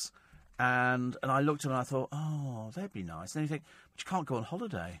Cuts. And I looked at them and I thought, oh, they'd be nice. And then you think, but you can't go on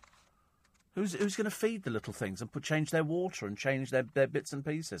holiday. Who's going to feed the little things and change their water and change their bits and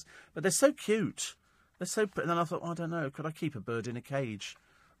pieces? But they're so cute. They're so. And then I thought, I don't know. Could I keep a bird in a cage?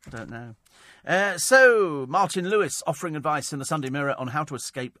 I don't know. So Martin Lewis offering advice in the Sunday Mirror on how to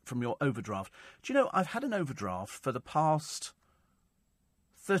escape from your overdraft. Do you know I've had an overdraft for the past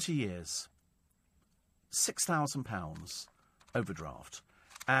 30 years. £6,000 overdraft,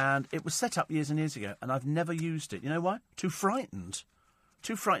 and it was set up years and years ago, and I've never used it. You know why? Too frightened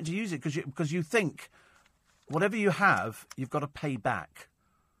to use it because you think whatever you have, you've got to pay back.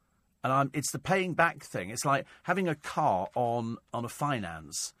 And it's the paying back thing. It's like having a car on a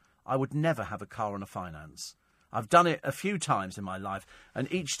finance. I would never have a car on a finance. I've done it a few times in my life,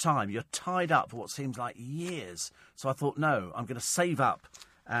 and each time you're tied up for what seems like years. So I thought, no, I'm going to save up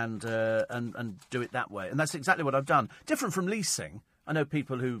and do it that way. And that's exactly what I've done. Different from leasing. I know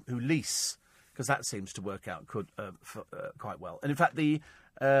people who lease, because that seems to work out quite well. And in fact, the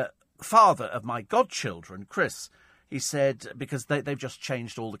father of my godchildren, Chris, he said, because they've just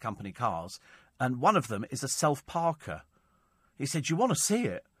changed all the company cars, and one of them is a self-parker. He said, you want to see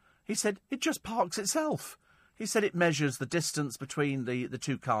it? He said, it just parks itself. He said it measures the distance between the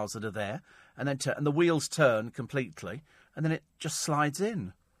two cars that are there, and then and the wheels turn completely, and then it just slides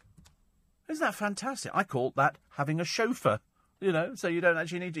in. Isn't that fantastic? I call that having a chauffeur. So you don't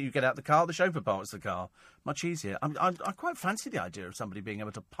actually need to. You get out the car, the chauffeur parks the car. Much easier. I quite fancy the idea of somebody being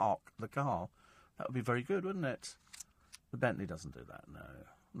able to park the car. That would be very good, wouldn't it? The Bentley doesn't do that,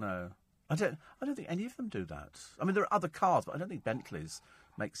 no. I don't think any of them do that. I mean, there are other cars, but I don't think Bentleys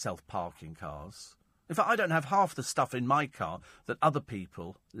make self-parking cars. In fact, I don't have half the stuff in my car that other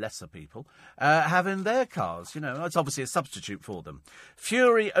people, lesser people, have in their cars. It's obviously a substitute for them.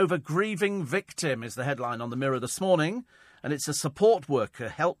 Fury over grieving victim is the headline on the Mirror this morning. And it's a support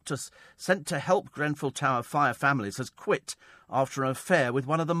worker sent to help Grenfell Tower fire families has quit after an affair with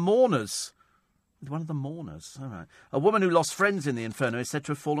one of the mourners. All right. A woman who lost friends in the inferno is said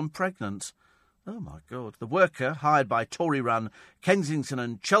to have fallen pregnant. Oh, my God. The worker, hired by Tory-run Kensington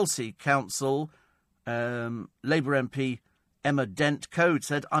and Chelsea Council, Labour MP Emma Dent Code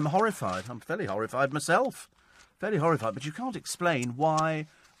said, I'm horrified. I'm fairly horrified myself. Fairly horrified. But you can't explain why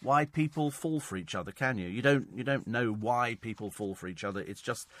people fall for each other, can you? You don't know why people fall for each other. It's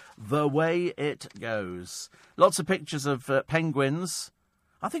just the way it goes. Lots of pictures of penguins.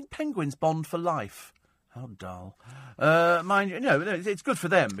 I think penguins bond for life. How dull. Mind you, it's good for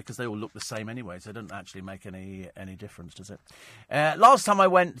them because they all look the same anyway, so it doesn't actually make any difference, does it? Last time I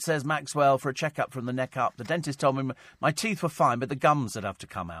went, says Maxwell, for a checkup from the neck up, the dentist told me my teeth were fine, but the gums would have to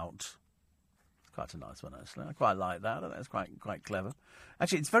come out. Quite a nice one, actually. I quite like that. I think that's quite clever.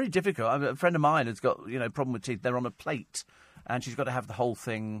 Actually, it's very difficult. A friend of mine has got, problem with teeth. They're on a plate, and she's got to have the whole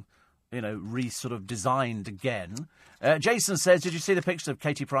thing, sort of designed again. Jason says, did you see the picture of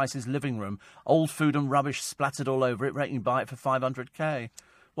Katie Price's living room? Old food and rubbish splattered all over it, rating buy it for 500k.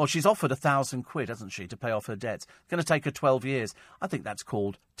 Well, she's offered £1,000, hasn't she, to pay off her debts. It's going to take her 12 years. I think that's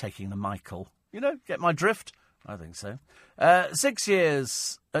called taking the Michael. Get my drift? I think so. 6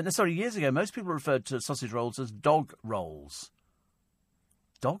 years... years ago, most people referred to sausage rolls as dog rolls.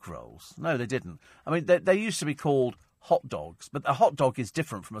 Dog rolls? No, they didn't. I mean, they used to be called hot dogs, but a hot dog is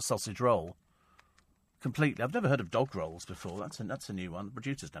different from a sausage roll. Completely. I've never heard of dog rolls before. That's a new one. The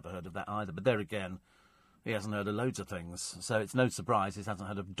producer's never heard of that either. But there again, he hasn't heard of loads of things. So it's no surprise he hasn't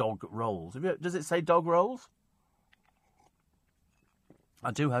heard of dog rolls. Does it say dog rolls? I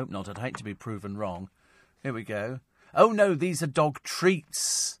do hope not. I'd hate to be proven wrong. Here we go. Oh, no, these are dog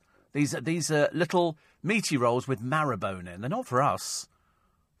treats. These are little meaty rolls with marrowbone in. They're not for us.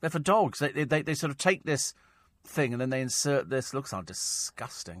 They're for dogs. They sort of take this thing and then they insert this. Looks like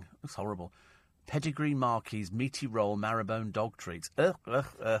disgusting. Looks horrible. Pedigree Marquis meaty roll marrowbone dog treats.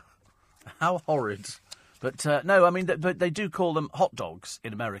 Ugh. How horrid. But no, I mean, they do call them hot dogs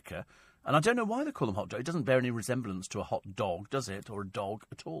in America. And I don't know why they call them hot dogs. It doesn't bear any resemblance to a hot dog, does it? Or a dog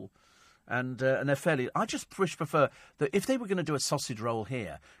at all. And they're fairly... I just prefer that if they were going to do a sausage roll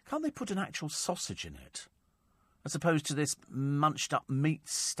here, can't they put an actual sausage in it? As opposed to this munched up meat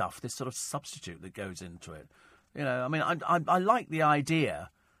stuff, this sort of substitute that goes into it. I mean, I like the idea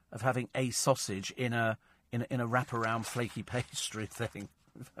of having a sausage in a wraparound flaky pastry thing.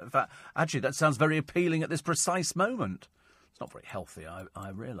 In fact, actually, that sounds very appealing at this precise moment. It's not very healthy, I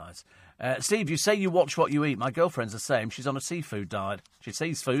realise. Steve, you say you watch what you eat. My girlfriend's the same. She's on a seafood diet. She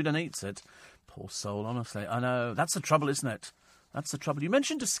sees food and eats it. Poor soul, honestly. I know. That's the trouble, isn't it? That's the trouble. You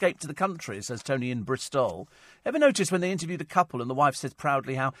mentioned escape to the country, says Tony in Bristol. Ever notice when they interview the couple and the wife says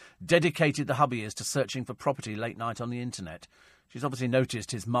proudly how dedicated the hubby is to searching for property late night on the internet? She's obviously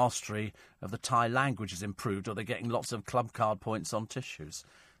noticed his mastery of the Thai language has improved, or they're getting lots of club card points on tissues.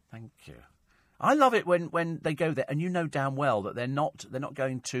 Thank you. I love it when they go there and you know damn well that they're not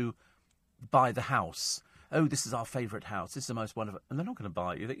going to buy the house. Oh, this is our favourite house. This is the most wonderful. And they're not going to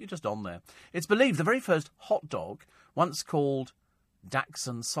buy it. You're just on there. It's believed the very first hot dog, once called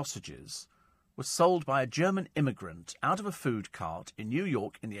Dachshund sausages, was sold by a German immigrant out of a food cart in New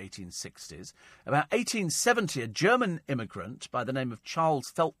York in the 1860s. About 1870, a German immigrant by the name of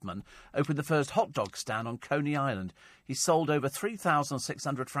Charles Feltman opened the first hot dog stand on Coney Island. He sold over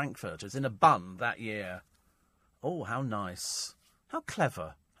 3,600 frankfurters in a bun that year. Oh, how nice. How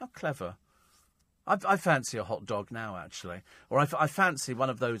clever. How clever. I fancy a hot dog now, actually. Or I fancy one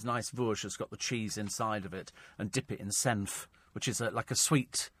of those nice Vursch that's got the cheese inside of it and dip it in senf, which is like a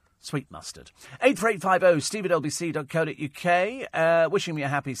sweet mustard. 84850 steve@lbc.co.uk. Wishing me a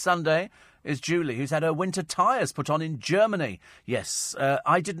happy Sunday is Julie, who's had her winter tyres put on in Germany. Yes,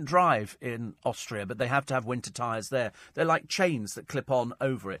 I didn't drive in Austria, but they have to have winter tyres there. They're like chains that clip on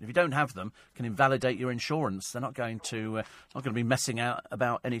over it. If you don't have them, it can invalidate your insurance. They're not going to be messing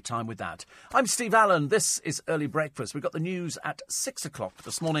about any time with that. I'm Steve Allen. This is Early Breakfast. We've got the news at 6 o'clock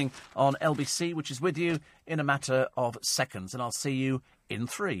this morning on LBC, which is with you in a matter of seconds, and I'll see you in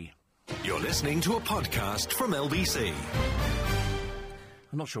 3. You're listening to a podcast from LBC.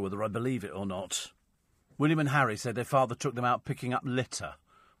 I'm not sure whether I believe it or not. William and Harry said their father took them out picking up litter.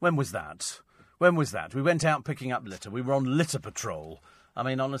 When was that? We went out picking up litter. We were on litter patrol. I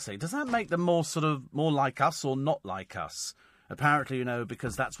mean, honestly, does that make them more like us or not like us? Apparently,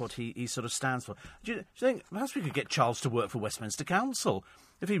 because that's what he sort of stands for. Do you think perhaps we could get Charles to work for Westminster Council?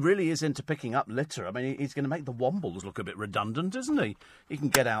 If he really is into picking up litter, I mean, he's going to make the Wombles look a bit redundant, isn't he? He can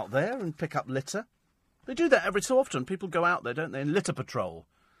get out there and pick up litter. They do that every so often. People go out there, don't they, in litter patrol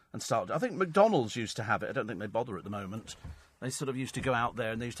and start. I think McDonald's used to have it. I don't think they bother at the moment. They sort of used to go out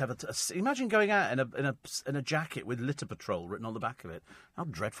there and they used to have imagine going out in a jacket with litter patrol written on the back of it. How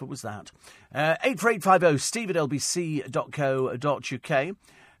dreadful was that? 84850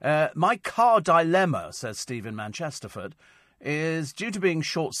 steve@lbc.co.uk. My car dilemma, says Steve in Manchesterford, is due to being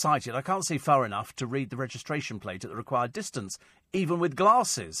short-sighted. I can't see far enough to read the registration plate at the required distance, even with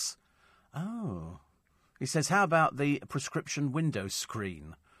glasses. Oh. He says, how about the prescription window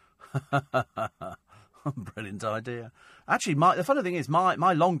screen? Brilliant idea. Actually, the funny thing is,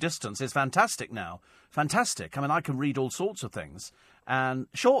 my long distance is fantastic now. Fantastic. I mean, I can read all sorts of things. And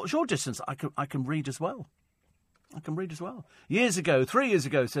short distance, I can read as well. 3 years ago,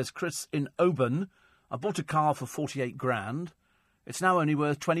 says Chris in Oban, I bought a car for 48 grand. It's now only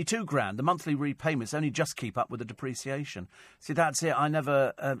worth 22 grand. The monthly repayments only just keep up with the depreciation. See, that's it. I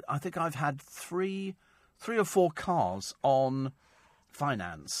think I've had three or four cars on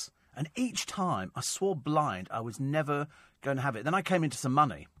finance. And each time I swore blind I was never going to have it. Then I came into some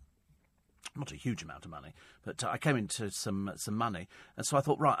money. Not a huge amount of money, but I came into some money. And so I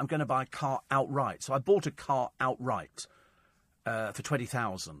thought, right, I'm going to buy a car outright. So I bought a car outright for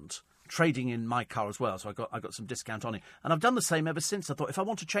 20,000, trading in my car as well. So I got some discount on it. And I've done the same ever since. I thought, if I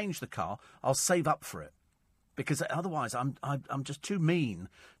want to change the car, I'll save up for it. Because otherwise I'm just too mean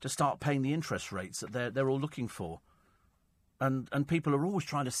to start paying the interest rates that they're all looking for. And people are always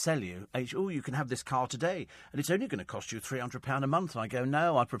trying to sell you, you can have this car today, and it's only going to cost you £300 a month. And I go,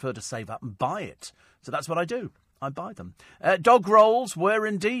 no, I prefer to save up and buy it. So that's what I do. I buy them. Dog rolls were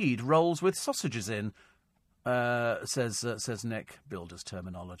indeed rolls with sausages in, says Nick, builder's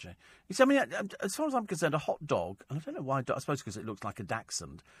terminology. I mean, as far as I'm concerned, a hot dog, and I don't know why, I suppose because it looks like a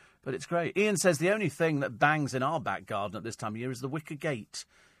dachshund, but it's great. Ian says the only thing that bangs in our back garden at this time of year is the wicker gate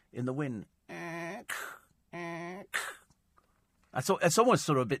in the wind. It's almost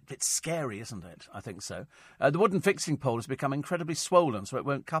sort of a bit scary, isn't it? I think so. The wooden fixing pole has become incredibly swollen, so it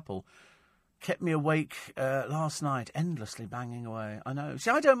won't couple. Kept me awake last night, endlessly banging away. I know.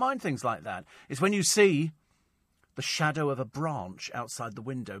 See, I don't mind things like that. It's when you see the shadow of a branch outside the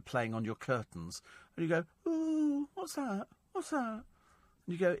window playing on your curtains, and you go, ooh, what's that? What's that?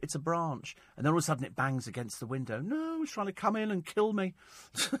 And you go, it's a branch. And then all of a sudden it bangs against the window. No, it's trying to come in and kill me.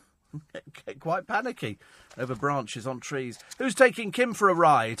 get quite panicky over branches on trees. Who's taking Kim for a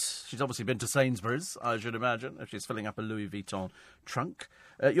ride? She's obviously been to Sainsbury's, I should imagine, if she's filling up a Louis Vuitton trunk.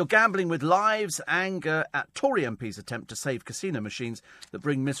 You're gambling with lives, anger at Tory MP's attempt to save casino machines that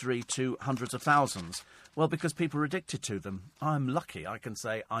bring misery to hundreds of thousands. Well, because people are addicted to them. I'm lucky, I can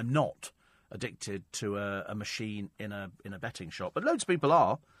say I'm not addicted to a machine in a betting shop. But loads of people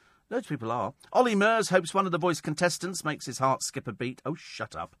are. Loads of people are. Ollie Murs hopes one of the Voice contestants makes his heart skip a beat. Oh,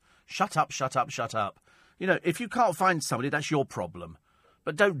 shut up. Shut up, shut up, shut up. You know, if you can't find somebody, that's your problem.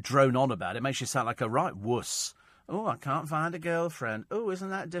 But don't drone on about it. It makes you sound like a right wuss. Oh, I can't find a girlfriend. Oh, isn't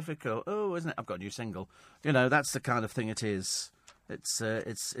that difficult? Oh, isn't it? I've got a new single. You know, that's the kind of thing it is.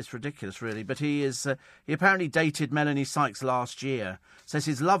 It's ridiculous, really. But he apparently dated Melanie Sykes last year. Says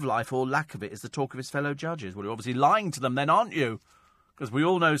his love life, or lack of it, is the talk of his fellow judges. Well, you're obviously lying to them then, aren't you? Because we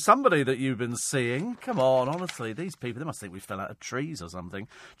all know somebody that you've been seeing. Come on, honestly, these people, they must think we fell out of trees or something.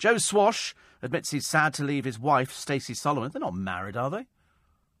 Joe Swash admits he's sad to leave his wife, Stacey Solomon. They're not married, are they?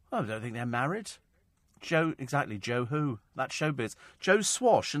 I don't think they're married. Joe who? That's showbiz. Joe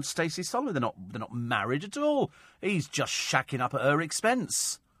Swash and Stacey Solomon, they're not married at all. He's just shacking up at her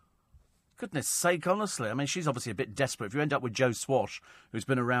expense. Goodness sake, honestly. I mean, she's obviously a bit desperate. If you end up with Joe Swash, who's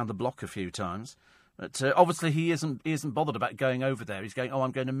been around the block a few times. But obviously he isn't bothered about going over there. He's going,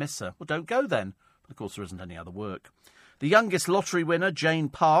 I'm going to miss her. Well, don't go then. But of course, there isn't any other work. The youngest lottery winner, Jane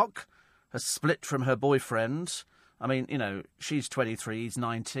Park, has split from her boyfriend. I mean, you know, she's 23, he's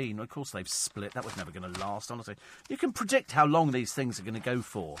 19. Of course they've split. That was never going to last, honestly. You can predict how long these things are going to go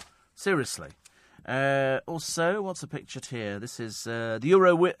for. Seriously. Also, what's the pictured here? This is the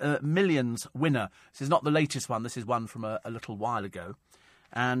Euro Millions winner. This is not the latest one. This is one from a little while ago.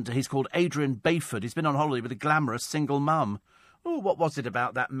 And he's called Adrian Bayford. He's been on holiday with a glamorous single mum. Oh, what was it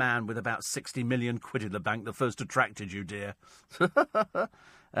about that man with about 60 million quid in the bank that first attracted you, dear?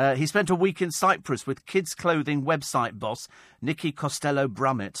 He spent a week in Cyprus with kids' clothing website boss Nikki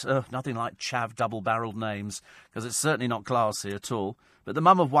Costello-Brummett. Nothing like chav double-barrelled names, because it's certainly not classy at all. But the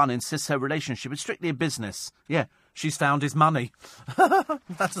mum of one insists her relationship is strictly a business. Yeah, she's found his money.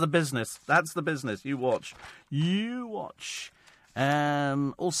 That's the business. That's the business. You watch. You watch.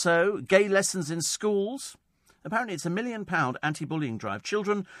 Also, gay lessons in schools. Apparently it's £1 million anti-bullying drive.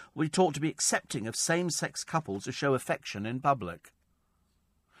 Children will be taught to be accepting of same-sex couples who show affection in public.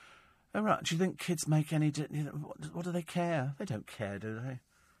 Oh, right. Do you think kids make any... what do they care? They don't care, do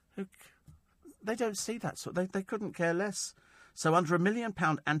they? They don't see that sort... They couldn't care less. So under £1 million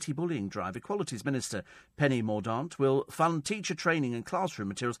anti-bullying drive, Equalities Minister Penny Mordaunt will fund teacher training and classroom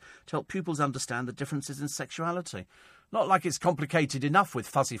materials to help pupils understand the differences in sexuality. Not like it's complicated enough with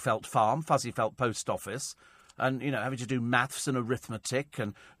Fuzzy Felt Farm, Fuzzy Felt Post Office, and, you know, having to do maths and arithmetic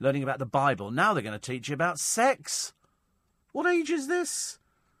and learning about the Bible. Now they're going to teach you about sex. What age is this?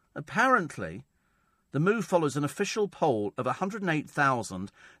 Apparently, the move follows an official poll of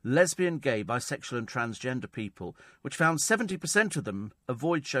 108,000 lesbian, gay, bisexual and transgender people, which found 70% of them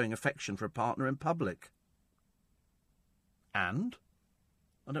avoid showing affection for a partner in public. And?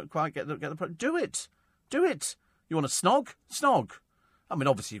 I don't quite get the point. Do it! Do it! You want to snog? Snog. I mean,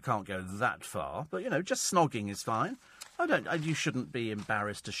 obviously you can't go that far, but, you know, just snogging is fine. You shouldn't be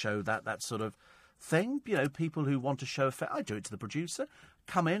embarrassed to show that sort of thing. You know, people who want to show affection. I do it to the producer.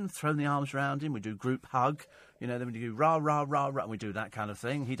 Come in, throw the arms around him. We do group hug. You know, then we do rah, rah, rah, rah, and we do that kind of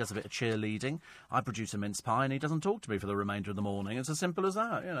thing. He does a bit of cheerleading. I produce a mince pie, and he doesn't talk to me for the remainder of the morning. It's as simple as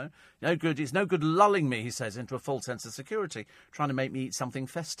that, you know. No good. It's no good lulling me, he says, into a false sense of security, trying to make me eat something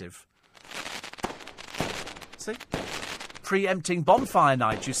festive. See? Preempting bonfire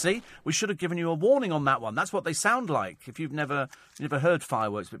night, you see. We should have given you a warning on that one. That's what they sound like, if you've never heard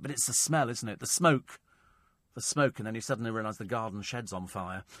fireworks. But it's the smell, isn't it? The smoke. The smoke, and then you suddenly realise the garden shed's on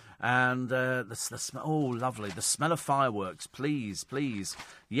fire. And the smell... Oh, lovely. The smell of fireworks. Please, please.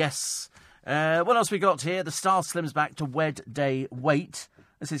 Yes. What else we got here? The Star slims back to Wed Day Wait.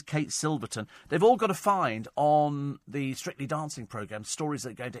 This is Kate Silverton. They've all got to find on the Strictly Dancing programme stories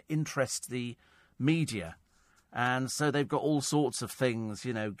that are going to interest the media. And so they've got all sorts of things,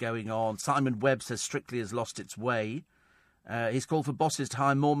 you know, going on. Simon Webb says Strictly has lost its way. He's called for bosses to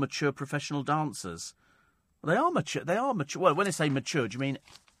hire more mature professional dancers. Well, they are mature. They are mature. Well, when they say mature, do you mean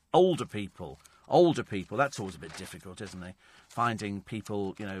older people? Older people. That's always a bit difficult, isn't it? Finding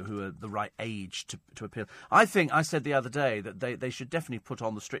people, you know, who are the right age to appeal. I think I said the other day that they should definitely put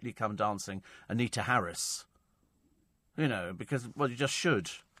on the Strictly Come Dancing Anita Harris. You know, because, well, you just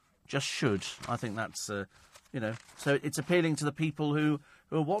should. Just should. I think that's... You know, so it's appealing to the people who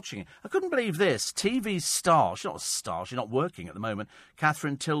are watching it. I couldn't believe this. TV star, she's not a star, she's not working at the moment,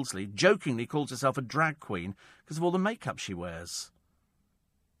 Catherine Tilsley, jokingly calls herself a drag queen because of all the makeup she wears.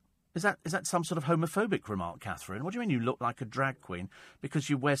 Is that some sort of homophobic remark, Catherine? What do you mean you look like a drag queen because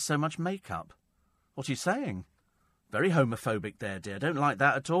you wear so much makeup? What are you saying? Very homophobic there, dear. Don't like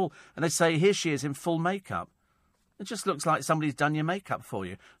that at all. And they say, here she is in full makeup. It just looks like somebody's done your makeup for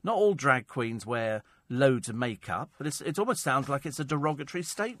you. Not all drag queens wear loads of makeup, but it almost sounds like it's a derogatory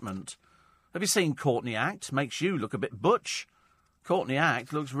statement. Have you seen Courtney act? Makes you look a bit butch. Courtney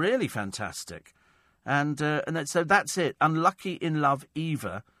act looks really fantastic. And so that's it. Unlucky in Love,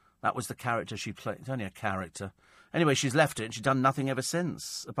 Eva. That was the character she played. It's only a character. Anyway, she's left it and she's done nothing ever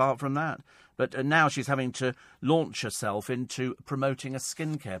since, apart from that. But now she's having to launch herself into promoting a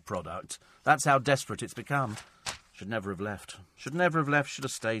skincare product. That's how desperate it's become. Should never have left. Should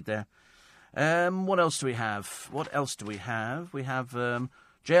have stayed there. What else do we have? We have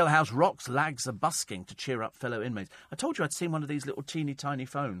Jailhouse Rocks lags are busking to cheer up fellow inmates. I told you I'd seen one of these little teeny tiny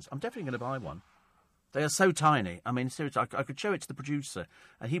phones. I'm definitely going to buy one. They are so tiny. I mean, seriously, I could show it to the producer,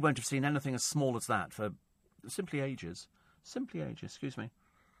 and he won't have seen anything as small as that for simply ages. Excuse me.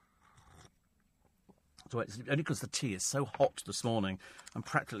 So it's only because the tea is so hot this morning, I'm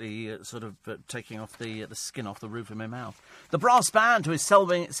practically taking off the skin off the roof of my mouth. The brass band who is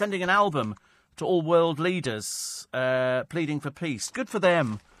sending an album to all world leaders, pleading for peace. Good for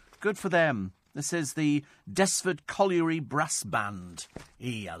them. This is the Desford Colliery Brass Band.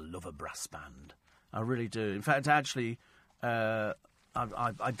 I love a brass band. I really do. In fact, actually, I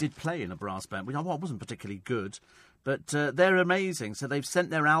did play in a brass band. I wasn't particularly good, but they're amazing. So they've sent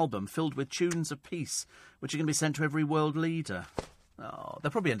their album filled with tunes of peace, which are going to be sent to every world leader. Oh,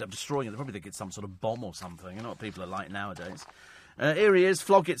 they'll probably end up destroying it. They'll probably think it's some sort of bomb or something. You know what people are like nowadays. Here he is,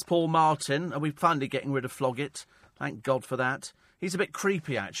 Floggett's Paul Martin. Are we finally getting rid of Floggett? Thank God for that. He's a bit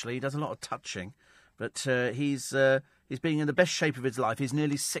creepy, actually. He does a lot of touching. But he's being in the best shape of his life. He's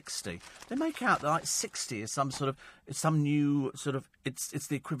nearly 60. They make out that like 60 is it's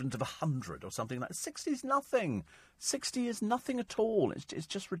the equivalent of 100 or something like that. 60 is nothing. 60 is nothing at all. It's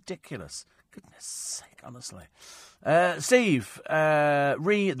just ridiculous. Goodness sake, honestly. Steve,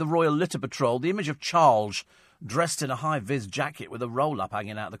 the Royal Litter Patrol, the image of Charles dressed in a high-vis jacket with a roll-up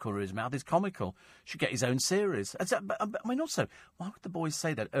hanging out the corner of his mouth is comical. Should get his own series. I mean, also, why would the boys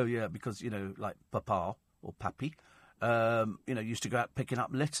say that? Oh, yeah, because, like Papa or Pappy, used to go out picking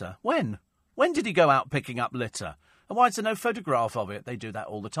up litter. When? When did he go out picking up litter? And why is there no photograph of it? They do that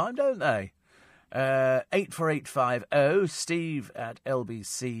all the time, don't they? 84850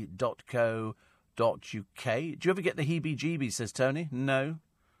 steve@lbc.co.uk. Do you ever get the heebie-jeebies, says Tony? No.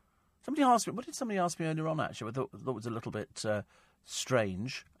 Somebody asked me, what did somebody ask me earlier on, actually? I thought it was a little bit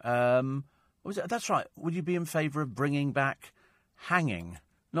strange. That's right. Would you be in favour of bringing back hanging?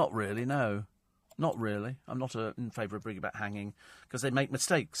 Not really, no. Not really. I'm not in favour of bringing back hanging because they make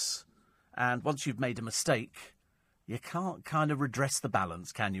mistakes. And once you've made a mistake, you can't kind of redress the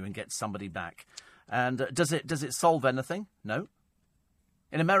balance, can you, and get somebody back? And does it solve anything? No.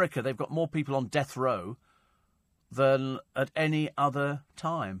 In America, they've got more people on death row than at any other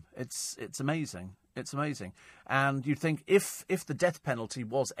time. It's amazing. It's amazing. And you'd think if the death penalty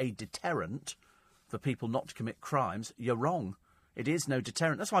was a deterrent for people not to commit crimes, you're wrong. It is no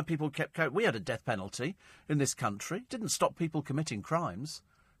deterrent. That's why people we had a death penalty in this country. It didn't stop people committing crimes.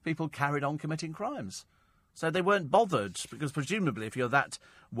 People carried on committing crimes. So they weren't bothered, because presumably if you're that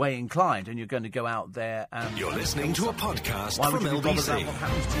way inclined and you're going to go out there and... You're listening to a podcast why from would you be bothered LBC. about what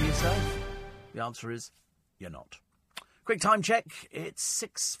happens to yourself? The answer is, you're not. Quick time check, it's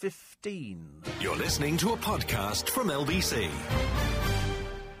 6:15. You're listening to a podcast from LBC.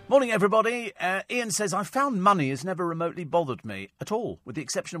 Morning, everybody. Ian says, I found money has never remotely bothered me at all, with the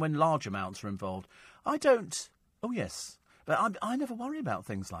exception of when large amounts are involved. I don't... Oh, yes. But I never worry about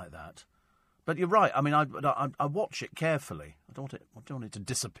things like that. But you're right. I mean, I watch it carefully. I don't want it to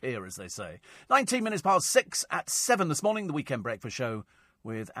disappear, as they say. 19 minutes past 6 at 7 this morning, the Weekend Breakfast Show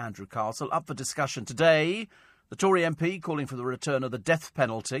with Andrew Castle. Up for discussion today, the Tory MP calling for the return of the death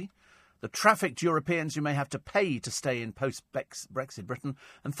penalty, the trafficked Europeans who may have to pay to stay in post-Brexit Britain,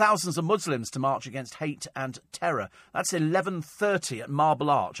 and thousands of Muslims to march against hate and terror. That's 11:30 at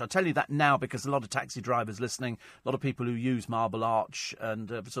Marble Arch. I'll tell you that now because a lot of taxi drivers listening, a lot of people who use Marble Arch and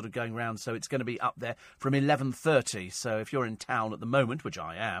sort of going round, so it's going to be up there from 11:30. So if you're in town at the moment, which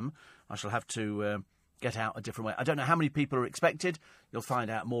I am, I shall have to... get out a different way. I don't know how many people are expected. You'll find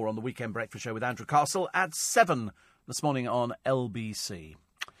out more on the Weekend Breakfast Show with Andrew Castle at 7 this morning on LBC.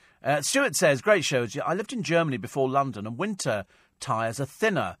 Stuart says, great shows. I lived in Germany before London, and winter tyres are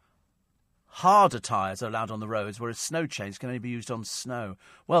thinner. Harder tyres are allowed on the roads, whereas snow chains can only be used on snow.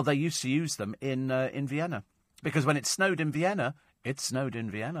 Well, they used to use them in Vienna, because when it snowed in Vienna, it snowed in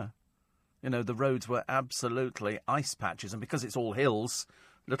Vienna. You know, the roads were absolutely ice patches, and because it's all hills...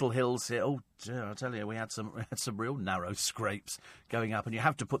 little hills here. Oh, dear, I tell you, we had some real narrow scrapes going up, and you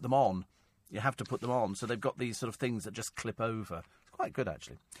have to put them on. So they've got these sort of things that just clip over. It's quite good,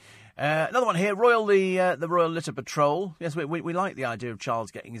 actually. Another one here, the Royal Litter Patrol. Yes, we like the idea of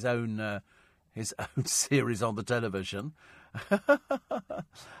Charles getting his own series on the television.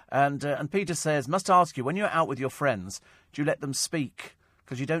 And Peter says, must ask you, when you're out with your friends, do you let them speak?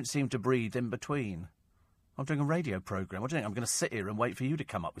 Because you don't seem to breathe in between. I'm doing a radio programme. What do you think? I'm going to sit here and wait for you to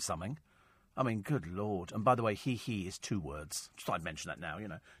come up with something. I mean, good Lord. And by the way, he is 2 words. Just thought I'd mention that now,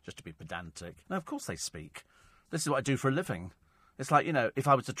 just to be pedantic. No, of course they speak. This is what I do for a living. It's like, if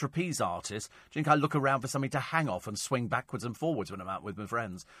I was a trapeze artist, do you think I look around for something to hang off and swing backwards and forwards when I'm out with my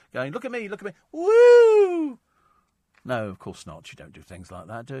friends? Going, look at me, woo! No, of course not. You don't do things like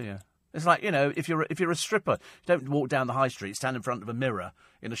that, do you? It's like, if you're a stripper, you don't walk down the high street, stand in front of a mirror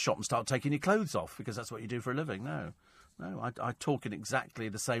in a shop and start taking your clothes off, because that's what you do for a living. No, I talk in exactly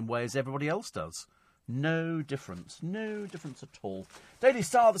the same way as everybody else does. No difference at all. Daily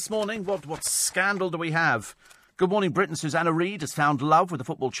Star this morning, what scandal do we have? Good Morning Britain, Susanna Reid has found love with the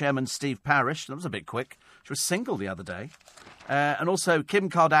football chairman Steve Parish. That was a bit quick. She was single the other day. And also Kim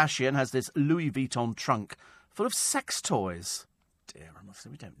Kardashian has this Louis Vuitton trunk full of sex toys. Dear, I must say,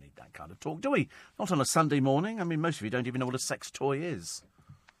 we don't need that kind of talk, do we? Not on a Sunday morning. I mean, most of you don't even know what a sex toy is.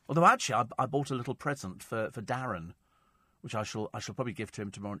 Although, actually, I bought a little present for Darren, which I shall probably give to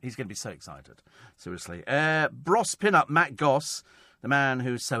him tomorrow. He's going to be so excited. Seriously. Bros pin-up Matt Goss, the man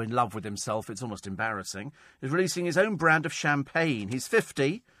who's so in love with himself, it's almost embarrassing, is releasing his own brand of champagne. He's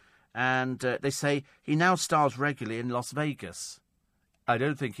 50, and they say he now stars regularly in Las Vegas. I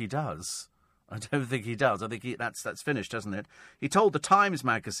don't think he does. I think that's finished, hasn't it? He told the Times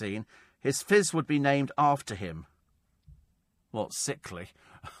magazine his fizz would be named after him. What, sickly?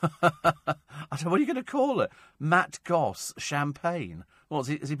 I don't know, what are you going to call it? Matt Goss Champagne. What,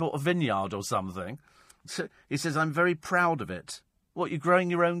 has he bought a vineyard or something? He says, I'm very proud of it. What, you're growing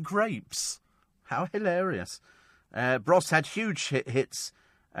your own grapes? How hilarious. Bros had huge hits,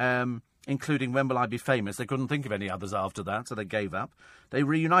 including When Will I Be Famous. They couldn't think of any others after that, so they gave up. They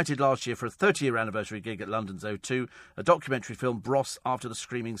reunited last year for a 30-year anniversary gig at London's O2. A documentary film, Bros After the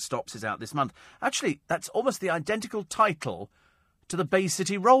Screaming Stops, is out this month. Actually, that's almost the identical title to the Bay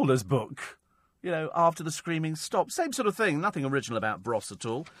City Rollers book. After the Screaming Stops. Same sort of thing. Nothing original about Bros at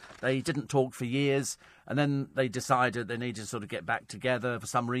all. They didn't talk for years, and then they decided they needed to sort of get back together for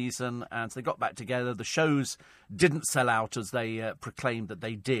some reason, and so they got back together. The shows didn't sell out as they proclaimed that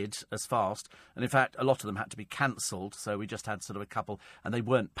they did as fast, and in fact, a lot of them had to be cancelled, so we just had sort of a couple, and they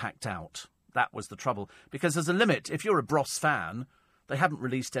weren't packed out. That was the trouble, because there's a limit. If you're a Bros fan, they haven't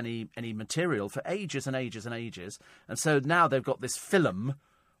released any material for ages and ages and ages, and so now they've got this film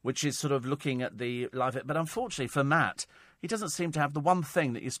which is sort of looking at the life. But unfortunately for Matt, he doesn't seem to have the one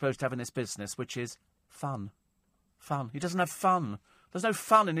thing that you're supposed to have in this business, which is fun. Fun. He doesn't have fun. There's no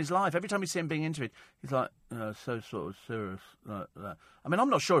fun in his life. Every time you see him being interviewed, he's like, so sort of serious like that. I mean,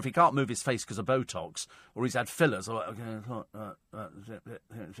 I'm not sure if he can't move his face because of Botox, or he's had fillers, or and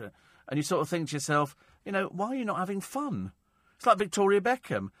you sort of think to yourself, why are you not having fun? It's like Victoria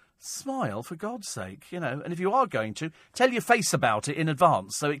Beckham. Smile, for God's sake, and if you are going to, tell your face about it in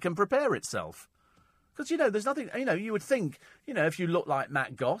advance so it can prepare itself. Because, there's nothing, you would think, if you look like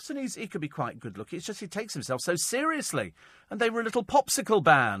Matt Goss, and he could be quite good looking, it's just he takes himself so seriously. And they were a little popsicle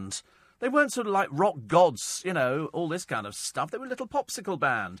band. They weren't sort of like rock gods, all this kind of stuff. They were a little popsicle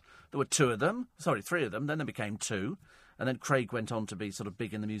band. There were 3 of them, then there became 2. And then Craig went on to be sort of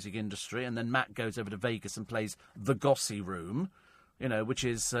big in the music industry, and then Matt goes over to Vegas and plays The Gossy Room, which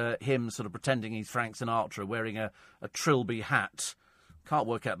is him sort of pretending he's Frank Sinatra, wearing a Trilby hat. Can't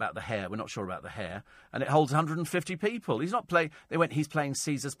work out about the hair. We're not sure about the hair. And it holds 150 people. He's not playing... he's playing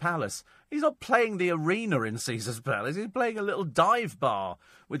Caesar's Palace. He's not playing the arena in Caesar's Palace. He's playing a little dive bar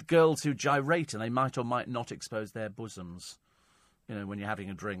with girls who gyrate, and they might or might not expose their bosoms, when you're having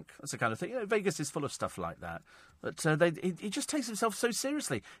a drink. That's the kind of thing. Vegas is full of stuff like that. But he just takes himself so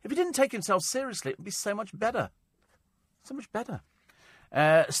seriously. If he didn't take himself seriously, it would be so much better. So much better.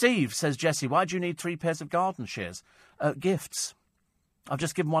 Steve, says Jessie, why do you need 3 pairs of garden shears? Gifts. I've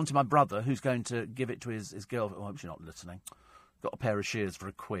just given one to my brother, who's going to give it to his girlfriend. I hope she's not listening. Got a pair of shears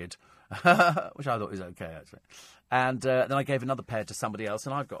for £1, which I thought was okay, actually. And then I gave another pair to somebody else,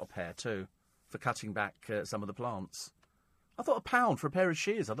 and I've got a pair too, for cutting back some of the plants. I thought £1 for a pair of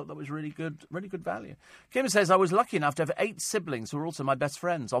shears. I thought that was really good value. Kim says, I was lucky enough to have 8 siblings who were also my best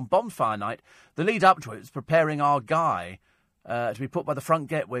friends. On bonfire night, the lead up to it was preparing our guy to be put by the front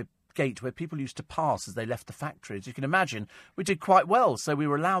gate where people used to pass as they left the factory. As you can imagine, we did quite well, so we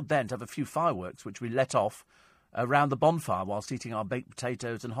were allowed then to have a few fireworks, which we let off around the bonfire whilst eating our baked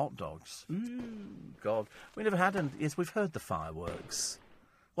potatoes and hot dogs. God. We never had any. Yes, we've heard the fireworks.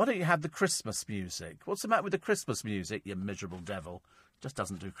 Why don't you have the Christmas music? What's the matter with the Christmas music, you miserable devil? It just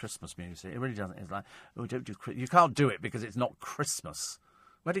doesn't do Christmas music. It really doesn't. It's like, oh, don't do. You can't do it because it's not Christmas.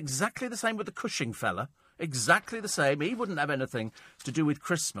 We had exactly the same with the Cushing fella. Exactly the same. He wouldn't have anything to do with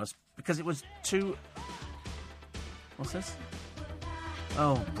Christmas because it was too... What's this?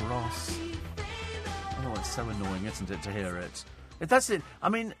 Oh, Bros. Oh, it's so annoying, isn't it, to hear it? If that's it. I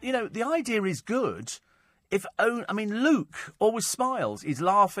mean, you know, the idea is good. Luke always smiles. He's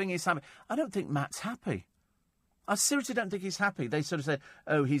laughing, he's happy. I don't think Matt's happy. I seriously don't think he's happy. They sort of say,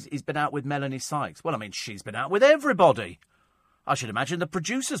 oh, he's been out with Melanie Sykes. Well, I mean, she's been out with everybody. I should imagine the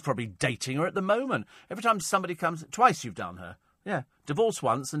producer's probably dating her at the moment. Every time somebody comes... Twice you've done her. Yeah. Divorced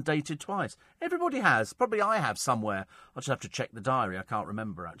once and dated twice. Everybody has. Probably I have somewhere. I'll just have to check the diary. I can't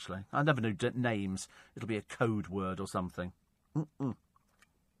remember, actually. I never knew names. It'll be a code word or something. Oh,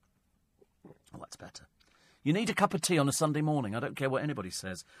 that's better. You need a cup of tea on a Sunday morning. I don't care what anybody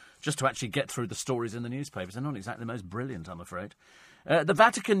says. Just to actually get through the stories in the newspapers. They're not exactly the most brilliant, I'm afraid. The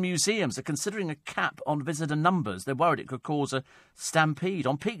Vatican museums are considering a cap on visitor numbers. They're worried it could cause a stampede.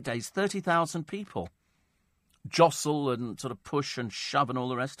 On peak days, 30,000 people jostle and sort of push and shove and all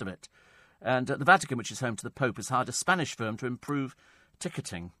the rest of it. And the Vatican, which is home to the Pope, has hired a Spanish firm to improve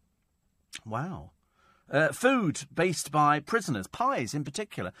ticketing. Wow. Food based by prisoners, pies in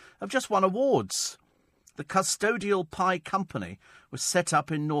particular, have just won awards. The Custodial Pie Company was set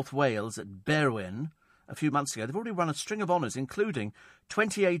up in North Wales at Berwyn a few months ago. They've already won a string of honours, including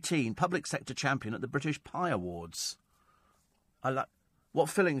 2018 Public Sector Champion at the British Pie Awards. I like what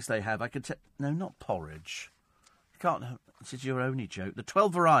fillings they have. I could no, not porridge. You can't. This is your only joke. The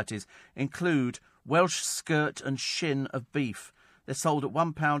 12 varieties include Welsh skirt and shin of beef. They're sold at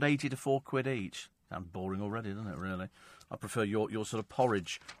 £1.80 to £4 each. Sounds boring already, doesn't it? Really. I prefer your sort of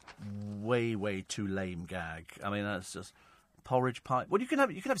porridge, way too lame gag. I mean, that's just porridge pie. Well, you can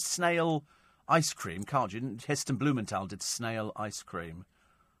have snail ice cream, can't you? Heston Blumenthal did snail ice cream.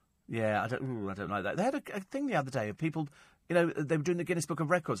 Yeah, I don't like that. They had a thing the other day of people, you know, they were doing the Guinness Book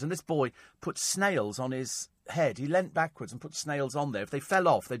of Records, and this boy put snails on his head. He leant backwards and put snails on there. If they fell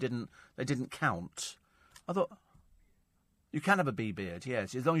off, they didn't count. I thought, you can have a bee beard,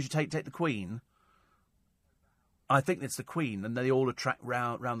 yes, as long as you take the Queen. I think it's the Queen, and they all attract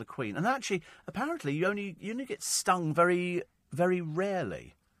round the Queen. And actually, apparently, you only get stung very, very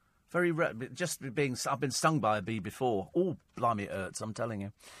rarely. Very rare. I've been stung by a bee before. Oh, blimey, it hurts, I'm telling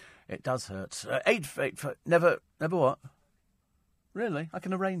you. It does hurt. Never what? Really? I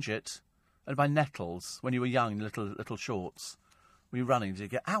can arrange it. And by nettles, when you were young, little shorts. Were you running? Did you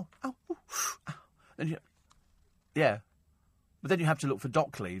get, ow, ow, ooh, ow. And yeah. But then you have to look for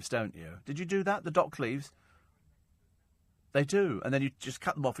dock leaves, don't you? Did you do that, the dock leaves? They do, and then you just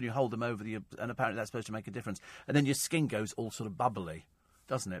cut them off and you hold them over and apparently that's supposed to make a difference. And then your skin goes all sort of bubbly,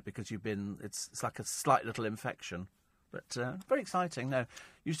 doesn't it? Because it's like a slight little infection. But very exciting. No,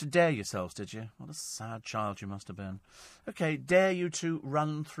 you used to dare yourselves, did you? What a sad child you must have been. OK, dare you to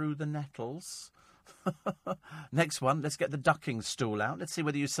run through the nettles. Next one, let's get the ducking stool out. Let's see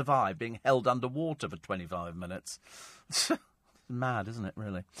whether you survive being held underwater for 25 minutes. Mad, isn't it,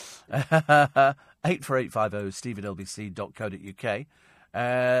 really? 84850 steve@lbc.co.uk.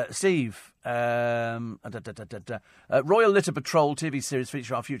 Steve, Royal Litter Patrol TV series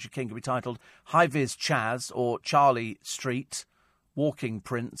featuring our future king can be titled High Viz Chaz or Charlie Street, Walking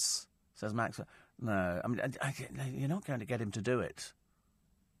Prince, says Max. No, I mean, you're not going to get him to do it.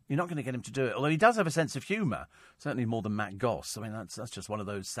 You're not going to get him to do it, although he does have a sense of humour, certainly more than Matt Goss. I mean, that's just one of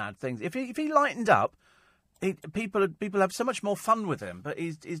those sad things. If he lightened up, people have so much more fun with him, but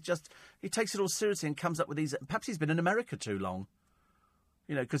he takes it all seriously and comes up with these. Perhaps he's been in America too long,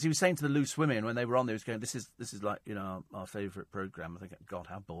 you know, because he was saying to the Loose Women when they were on there, he was going, "This is like, you know, our favourite programme." I think, God,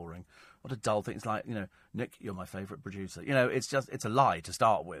 how boring! What a dull thing! It's like, you know, Nick, you're my favourite producer. You know, it's a lie to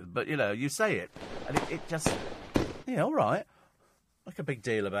start with, but you know, you say it, and it just, yeah, all right. Make a big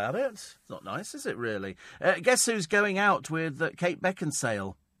deal about it. It's not nice, is it? Really? Guess who's going out with Kate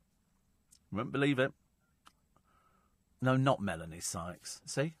Beckinsale? You won't believe it. No, not Melanie Sykes.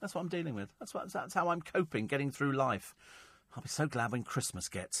 See, that's what I'm dealing with. That's how I'm coping, getting through life. I'll be so glad when Christmas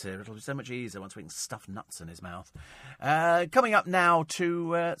gets here. It'll be so much easier once we can stuff nuts in his mouth. Coming up now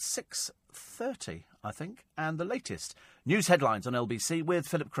to 6:30, I think, and the latest news headlines on LBC with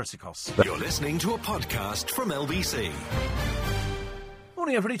Philip Chrysikos. You're listening to a podcast from LBC.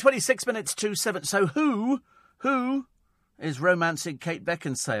 Morning, everybody. 26 minutes to 7. So who is romancing Kate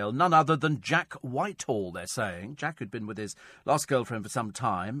Beckinsale? None other than Jack Whitehall, they're saying. Jack had been with his last girlfriend for some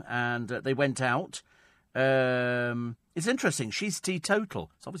time, and they went out, It's interesting. She's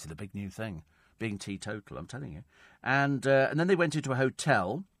teetotal. It's obviously the big new thing, being teetotal, I'm telling you. And then they went into a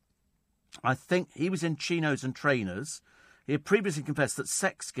hotel. I think he was in chinos and trainers. He had previously confessed that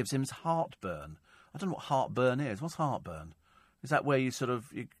sex gives him heartburn. I don't know what heartburn is. What's heartburn? Is that where you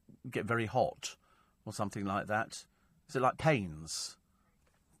get very hot or something like that? Is it like pains?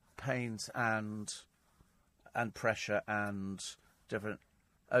 Pains and pressure and different...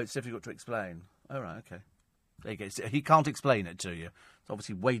 Oh, it's difficult to explain. Oh, right, okay. There you go. He can't explain it to you. It's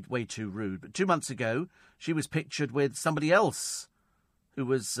obviously way too rude. But 2 months ago, she was pictured with somebody else who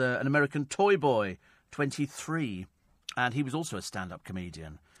was an American toy boy, 23. And he was also a stand-up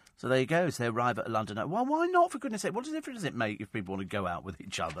comedian. So there you go. So they arrive at London. Well, why not, for goodness sake? What difference does it make if people want to go out with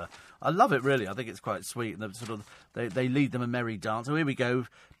each other? I love it, really. I think it's quite sweet. And they lead them a merry dance. So here we go.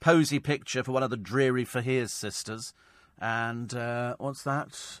 Posy picture for one of the dreary Fahir's sisters. And what's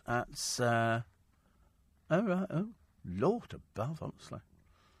that? That's... oh, right. Oh, Lord above, honestly.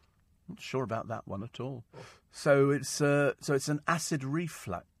 Not sure about that one at all. So it's an acid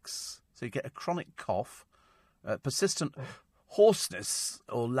reflux. So you get a chronic cough, persistent... hoarseness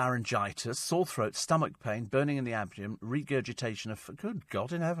or laryngitis, sore throat, stomach pain, burning in the abdomen, regurgitation of... Good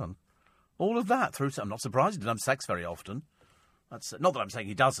God in heaven. All of that through... I'm not surprised he doesn't have sex very often. That's not that I'm saying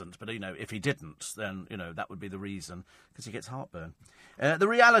he doesn't, but, if he didn't, then, that would be the reason, because he gets heartburn. The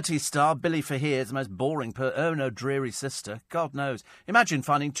reality star, Billy Fahir, is the most boring dreary sister. God knows. Imagine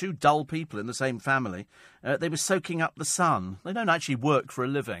finding two dull people in the same family. They were soaking up the sun. They don't actually work for a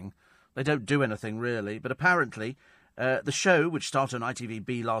living. They don't do anything, really. But apparently... the show, which started on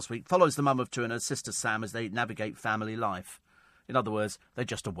ITV last week, follows the mum of two and her sister Sam as they navigate family life. In other words, they're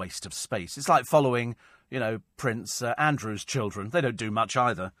just a waste of space. It's like following, Prince Andrew's children. They don't do much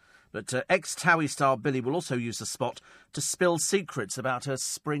either. But ex-Towie star Billy will also use the spot to spill secrets about her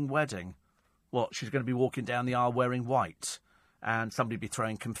spring wedding. What, she's going to be walking down the aisle wearing white, and somebody be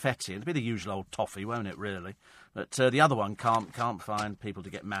throwing confetti. It'll be the usual old toffee, won't it, really? But the other one can't find people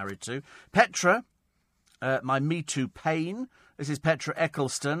to get married to. Petra... my Me Too pain. This is Petra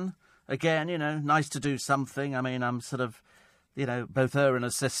Eccleston. Again, nice to do something. I mean, I'm sort of, both her and her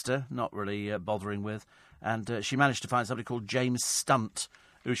sister, not really bothering with. And she managed to find somebody called James Stunt,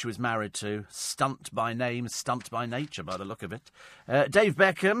 who she was married to. Stunt by name, stunt by nature, by the look of it. Dave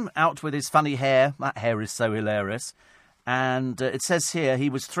Beckham, out with his funny hair. That hair is so hilarious. And it says here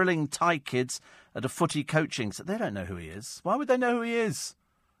he was thrilling Thai kids at a footy coaching. So they don't know who he is. Why would they know who he is?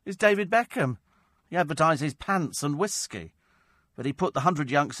 It's David Beckham. He advertises pants and whiskey. But he put the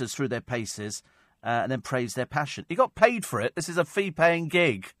 100 youngsters through their paces and then praised their passion. He got paid for it. This is a fee-paying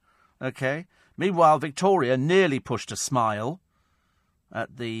gig. OK? Meanwhile, Victoria nearly pushed a smile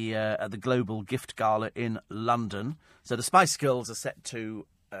at the Global Gift Gala in London. So the Spice Girls are set to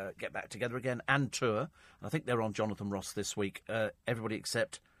get back together again and tour. And I think they're on Jonathan Ross this week. Everybody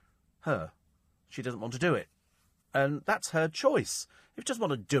except her. She doesn't want to do it. And that's her choice. If she doesn't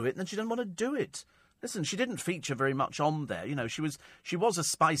want to do it, then she doesn't want to do it. Listen, she didn't feature very much on there. She was a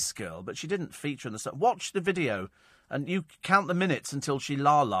Spice Girl, but she didn't feature in the... Watch the video, and you count the minutes until she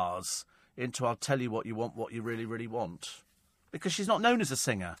la-las into I'll tell you what you want, what you really, really want. Because she's not known as a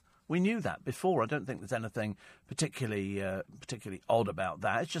singer. We knew that before. I don't think there's anything particularly odd about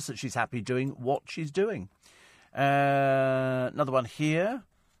that. It's just that she's happy doing what she's doing. Another one here.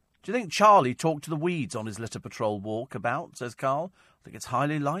 Do you think Charlie talked to the weeds on his litter patrol walk about, says Carl? I think it's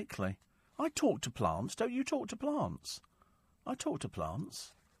highly likely. I talk to plants. Don't you talk to plants? I talk to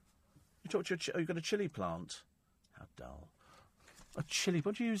plants. You talk to you've got a chilli plant. How dull. A chilli,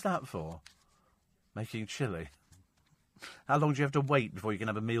 what do you use that for? Making chilli. How long do you have to wait before you can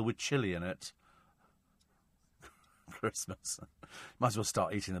have a meal with chilli in it? Christmas. Might as well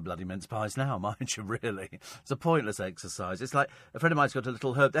start eating the bloody mince pies now, mightn't you, really? It's a pointless exercise. It's like a friend of mine's got a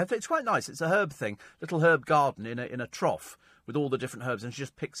little herb. It's quite nice. It's a herb thing. Little herb garden in a trough with all the different herbs, and she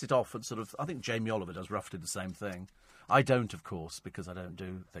just picks it off and sort of... I think Jamie Oliver does roughly the same thing. I don't, of course, because I don't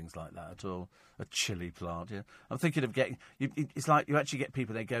do things like that at all. A chilli plant, yeah. I'm thinking of getting... It's like you actually get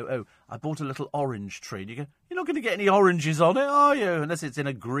people, they go, oh, I bought a little orange tree. And you go, you're not going to get any oranges on it, are you? Unless it's in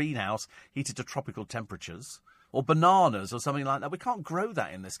a greenhouse heated to tropical temperatures. Or bananas or something like that. We can't grow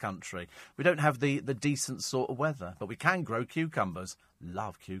that in this country. We don't have the decent sort of weather. But we can grow cucumbers.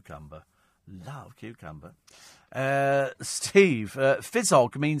 Love cucumber. Love cucumber. Steve,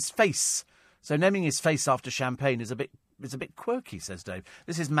 Fizzog means face. So naming his face after champagne is a bit quirky, says Dave.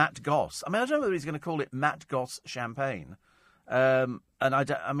 This is Matt Goss. I mean, I don't know whether he's going to call it Matt Goss champagne. And I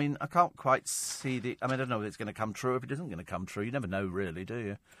can't quite see the... I don't know whether it's going to come true. If it isn't going to come true, you never know, really, do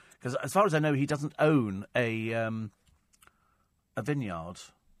you? Because as far as I know, he doesn't own a vineyard.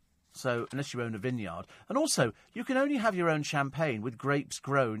 So, unless you own a vineyard. And also, you can only have your own champagne with grapes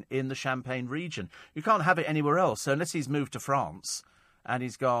grown in the Champagne region. You can't have it anywhere else. So, unless he's moved to France and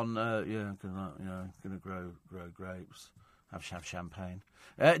he's gone, going to grow grapes, have champagne.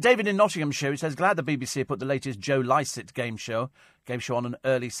 David in Nottinghamshire, he says, glad the BBC put the latest Joe Lycett game show on an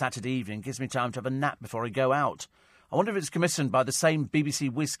early Saturday evening. Gives me time to have a nap before I go out. I wonder if it's commissioned by the same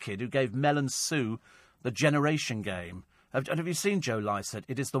BBC whiz kid who gave Mel and Sue the Generation Game. Have you seen Joe Lycett?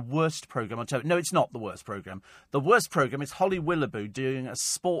 It is the worst programme on television. No, it's not the worst programme. The worst programme is Holly Willoughby doing a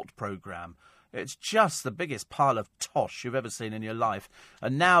sport programme. It's just the biggest pile of tosh you've ever seen in your life.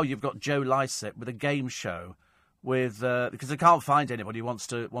 And now you've got Joe Lycett with a game show with because they can't find anybody who wants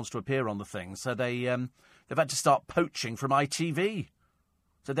to appear on the thing. So they've had to start poaching from ITV.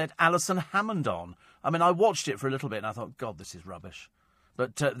 So they had Alison Hammond on. I mean, I watched it for a little bit and I thought, God, this is rubbish.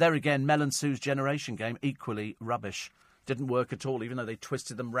 But there again, Mel and Sue's Generation Game, equally rubbish. Didn't work at all, even though they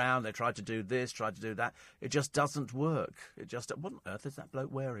twisted them round. They tried to do this, tried to do that. It just doesn't work. What on earth is that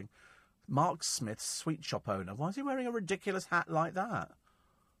bloke wearing? Mark Smith, sweet shop owner. Why is he wearing a ridiculous hat like that?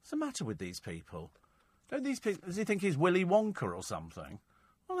 What's the matter with these people? Don't these people... Does he think he's Willy Wonka or something?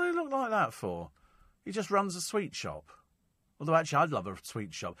 What do they look like that for? He just runs a sweet shop. Although, actually, I'd love a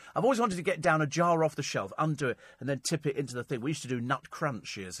sweet shop. I've always wanted to get down a jar off the shelf, undo it, and then tip it into the thing. We used to do Nut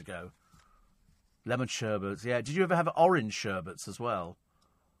Crunch years ago. Lemon sherbets, yeah. Did you ever have orange sherbets as well?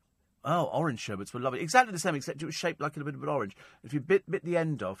 Oh, orange sherbets were lovely. Exactly the same, except it was shaped like a bit of an orange. If you bit the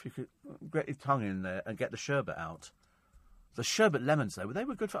end off, you could get your tongue in there and get the sherbet out. The sherbet lemons, though, they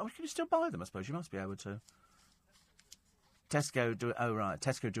were good for... Oh, can you still buy them, I suppose? You must be able to. Tesco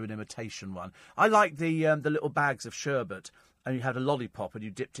do an imitation one. I like the little bags of sherbet, and you had a lollipop, and you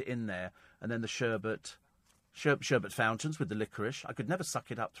dipped it in there, and then the sherbet fountains with the licorice. I could never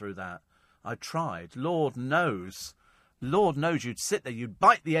suck it up through that. I tried. Lord knows, you'd sit there, you'd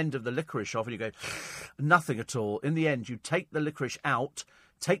bite the end of the licorice off and you go, nothing at all. In the end, you take the licorice out,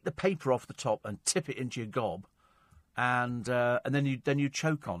 take the paper off the top and tip it into your gob, and then you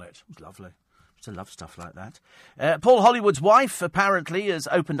choke on it. It was lovely. I used to love stuff like that. Paul Hollywood's wife apparently has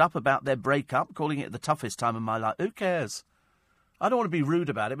opened up about their breakup, calling it the toughest time of my life. Who cares? I don't want to be rude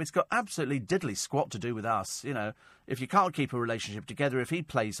about it, but it's got absolutely diddly squat to do with us. You know, if you can't keep a relationship together, if he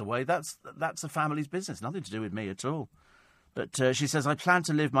plays away, that's a family's business. Nothing to do with me at all. But she says, I plan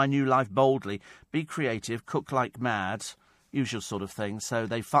to live my new life boldly, be creative, cook like mad, usual sort of thing. So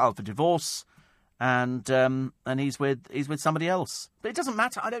they filed for divorce, and he's with somebody else. But it doesn't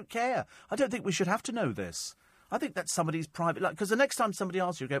matter. I don't care. I don't think we should have to know this. I think that's somebody's private life. Because the next time somebody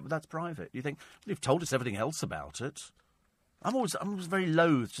asks you, you go, well, that's private. You think, well, you've told us everything else about it. I'm always very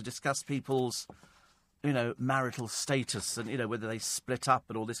loath to discuss people's, marital status and, whether they split up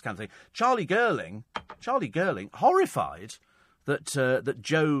and all this kind of thing. Charlie Girling, horrified that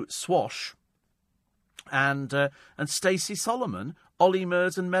Joe Swash and Stacey Solomon, Ollie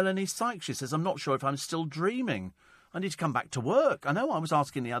Murs and Melanie Sykes, she says, I'm not sure if I'm still dreaming. I need to come back to work. I know, I was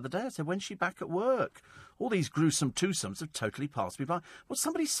asking the other day, I said, when's she back at work? All these gruesome twosomes have totally passed me by. Well,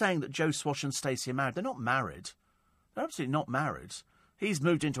 somebody's saying that Joe Swash and Stacey are married. They're not married. They're absolutely not married. He's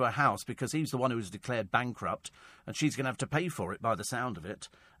moved into a house because he's the one who was declared bankrupt, and she's going to have to pay for it by the sound of it.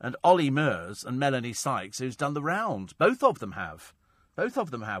 And Ollie Murs and Melanie Sykes, who's done the round. Both of them have.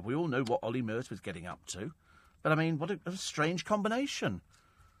 We all know what Ollie Murs was getting up to. But, I mean, what a strange combination.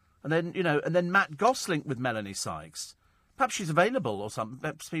 And then, Matt Gosling with Melanie Sykes. Perhaps she's available or something.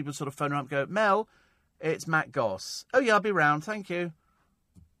 Perhaps people sort of phone her up and go, Mel, it's Matt Goss. Oh, yeah, I'll be round, thank you.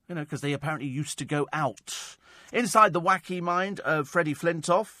 Because they apparently used to go out. Inside the wacky mind of Freddie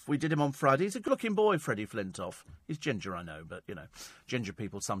Flintoff. We did him on Friday. He's a good-looking boy, Freddie Flintoff. He's ginger, I know, but, ginger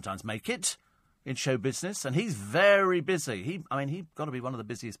people sometimes make it in show business. And he's very busy. He's got to be one of the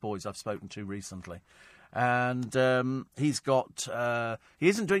busiest boys I've spoken to recently. And he's got... he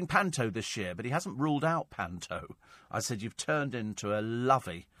isn't doing Panto this year, but he hasn't ruled out Panto. I said, you've turned into a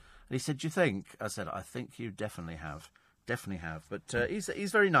lovey. And he said, do you think? I said, I think you definitely have. Definitely have. But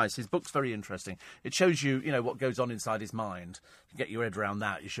he's very nice. His book's very interesting. It shows you, what goes on inside his mind. You get your head around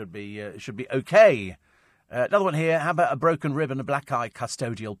that, you should be okay. Another one here. How about a broken rib and a black eye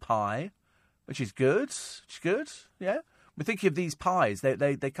custodial pie? Which is good. Yeah. We're thinking of these pies.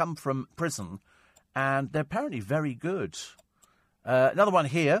 They come from prison, and they're apparently very good. Another one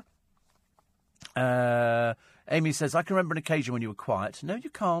here. Amy says, I can remember an occasion when you were quiet. No, you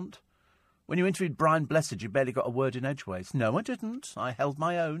can't. When you interviewed Brian Blessed, you barely got a word in edgeways. No, I didn't. I held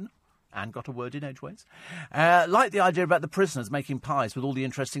my own and got a word in edgeways. Like the idea about the prisoners making pies with all the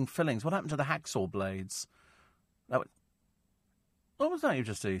interesting fillings. What happened to the hacksaw blades? What was that you've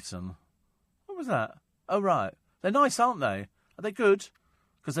just eaten? What was that? Oh, right. They're nice, aren't they? Are they good?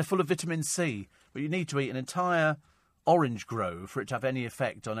 because they're full of vitamin C. But you need to eat an entire orange grove for it to have any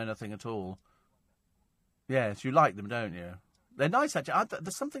effect on anything at all. Yes, you like them, don't you? They're nice, actually.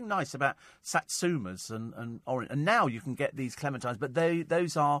 There's something nice about satsumas and orange. And now you can get these clementines, but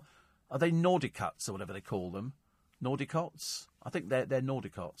those are they Nordicots or whatever they call them? Nordicots? I think they're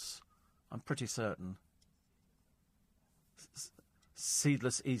Nordicots. I'm pretty certain.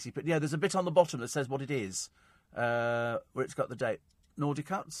 Seedless, easy. But yeah, there's a bit on the bottom that says what it is, where it's got the date.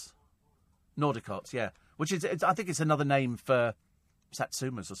 Nordicots? Nordicots, yeah. Which is, I think it's another name for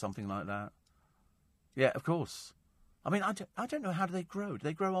satsumas or something like that. Yeah, of course. I mean, I don't know, how do they grow? Do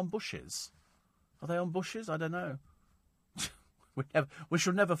they grow on bushes? Are they on bushes? I don't know. We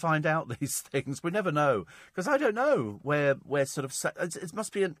should never find out these things. We never know, because I don't know where sort of it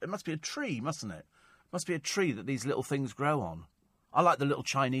must be a tree, mustn't it? It must be a tree that these little things grow on. I like the little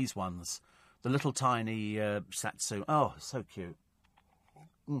Chinese ones, the little tiny satsuma. Oh, so cute.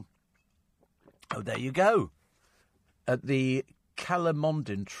 Mm. Oh, there you go. At the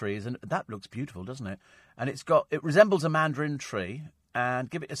calamondin trees, and that looks beautiful, doesn't it? And it resembles a mandarin tree, and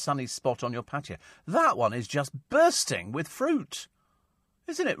give it a sunny spot on your patio. That one is just bursting with fruit,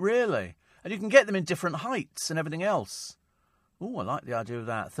 isn't it, really? And you can get them in different heights and everything else. Oh, I like the idea of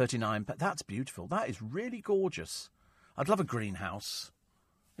that. 39, that's beautiful. That is really gorgeous. I'd love a greenhouse.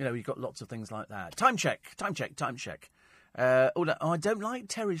 You know, you've got lots of things like that. Time check. I don't like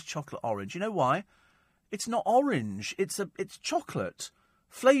Terry's chocolate orange. You know why? It's not orange. It's chocolate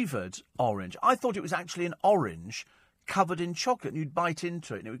flavoured orange. I thought it was actually an orange covered in chocolate, and you'd bite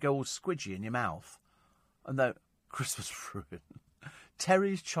into it, and it would go all squidgy in your mouth. And though Christmas ruin,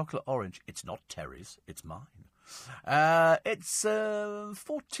 Terry's chocolate orange. It's not Terry's. It's mine. It's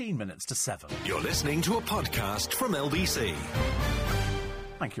 14 minutes to 7. You're listening to a podcast from LBC.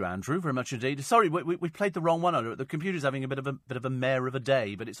 Thank you, Andrew, very much indeed. Sorry, we played the wrong one. The computer's having a bit of a mare of a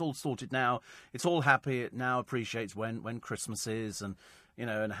day, but it's all sorted now. It's all happy. It now appreciates when Christmas is, and you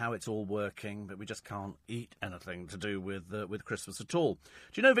know, and how it's all working. But we just can't eat anything to do with Christmas at all.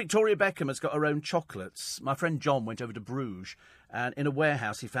 Do you know Victoria Beckham has got her own chocolates? My friend John went over to Bruges, and in a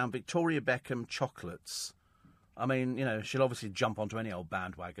warehouse he found Victoria Beckham chocolates. I mean, you know, she'll obviously jump onto any old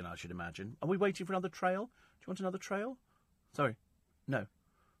bandwagon, I should imagine. Are we waiting for another trail? Do you want another trail? Sorry, no.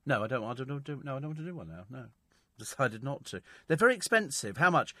 No, I don't want to do one now. No, decided not to. They're very expensive.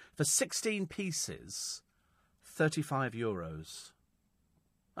 How much? For 16 pieces, €35.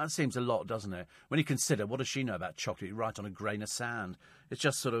 That seems a lot, doesn't it? When you consider, what does she know about chocolate? You write on a grain of sand. It's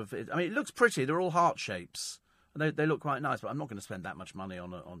just sort of... it looks pretty. They're all heart shapes. And they look quite nice, but I'm not going to spend that much money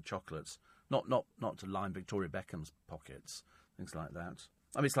on chocolates. Not to line Victoria Beckham's pockets. Things like that.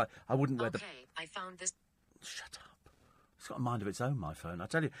 I mean, it's like, I wouldn't wear the... Okay, I found this... Shut up. It's got a mind of its own, my phone. I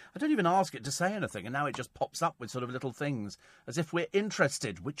tell you, I don't even ask it to say anything, and now it just pops up with sort of little things, as if we're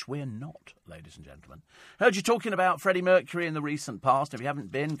interested, which we're not, ladies and gentlemen. Heard you talking about Freddie Mercury in the recent past. If you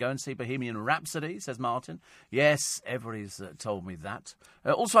haven't been, go and see Bohemian Rhapsody, says Martin. Yes, everybody's told me that.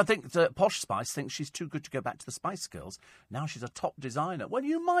 Also, I think that Posh Spice thinks she's too good to go back to the Spice Girls. Now she's a top designer. Well,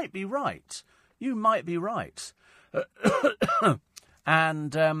 you might be right.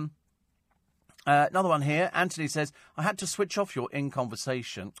 And... another one here. Anthony says, I had to switch off your in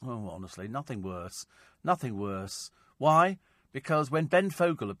conversation. Oh, honestly, nothing worse. Why? Because when Ben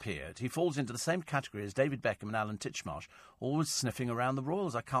Fogle appeared, he falls into the same category as David Beckham and Alan Titchmarsh, always sniffing around the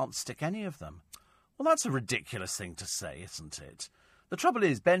Royals. I can't stick any of them. Well, that's a ridiculous thing to say, isn't it? The trouble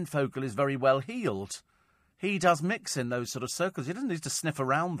is, Ben Fogle is very well heeled. He does mix in those sort of circles. He doesn't need to sniff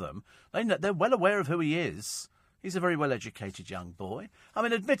around them. They're well aware of who he is. He's a very well-educated young boy. I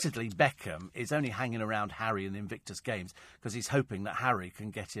mean, admittedly, Beckham is only hanging around Harry in the Invictus Games because he's hoping that Harry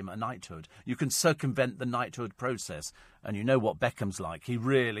can get him a knighthood. You can circumvent the knighthood process, and you know what Beckham's like. He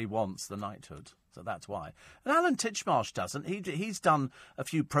really wants the knighthood, so that's why. And Alan Titchmarsh doesn't. He's done a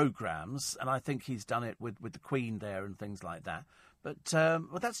few programmes, and I think he's done it with the Queen there and things like that. But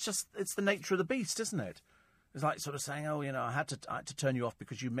well, that's just, it's the nature of the beast, isn't it? It's like sort of saying, oh, you know, I had to turn you off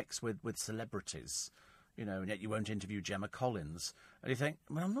because you mix with celebrities. You know, and yet you won't interview Gemma Collins. And you think,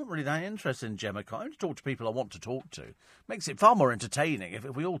 well, I'm not really that interested in Gemma Collins. I only talk to people I want to talk to. Makes it far more entertaining. If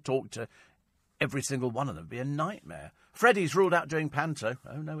we all talk to every single one of them, it'd be a nightmare. Freddie's ruled out doing Panto.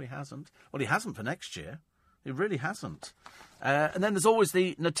 Oh, no, he hasn't. Well, he hasn't for next year. He really hasn't. And then there's always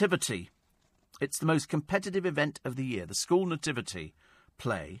the Nativity. It's the most competitive event of the year, the school Nativity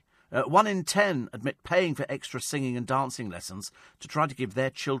play. 1 in 10 admit paying for extra singing and dancing lessons to try to give their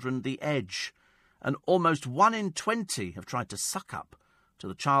children the edge. And almost 1 in 20 have tried to suck up to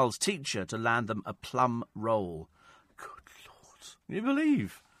the child's teacher to land them a plum roll. Good Lord. Can you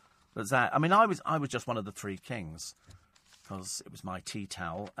believe that? I mean, I was just one of the 3 kings. because it was my tea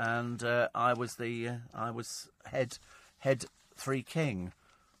towel, and I was head three king,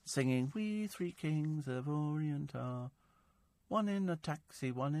 singing "We three kings of Orient are, one in a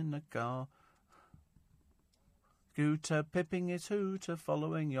taxi, one in a car. Scooter pipping his hooter,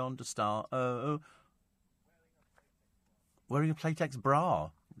 following yonder star. Oh, wearing a Playtex bra.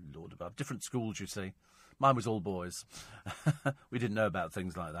 Lord above, different schools, you see. Mine was all boys. We didn't know about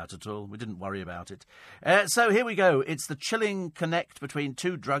things like that at all. We didn't worry about it. So here we go. It's the chilling connect between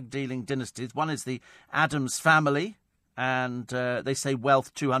two drug-dealing dynasties. One is the Addams family, and they say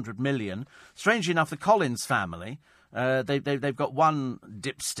wealth 200 million. Strangely enough, the Collins family, they've got one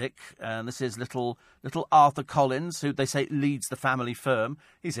dipstick, and this is little Arthur Collins, who they say leads the family firm.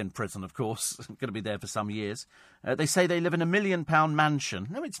 He's in prison, of course, going to be there for some years. They say they live in £1 million mansion.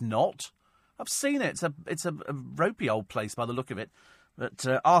 No, it's not. I've seen it. It's a ropey old place by the look of it. But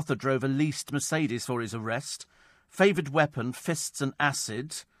Arthur drove a leased Mercedes for his arrest. Favoured weapon, fists and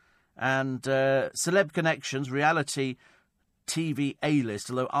acid. And celeb connections, reality TV A-list,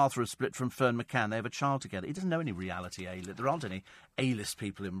 although Arthur has split from Fern McCann. They have a child together. He doesn't know any reality A-list. There aren't any A-list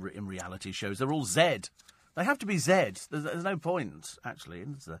people in reality shows. They're all Z. They have to be Z. There's no point, actually,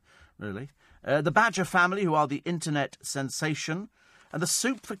 is there, really? The Badger family, who are the internet sensation. And the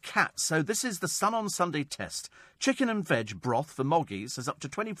soup for cats. So this is the Sun on Sunday test. Chicken and veg broth for moggies has up to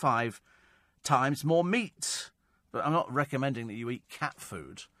 25 times more meat. But I'm not recommending that you eat cat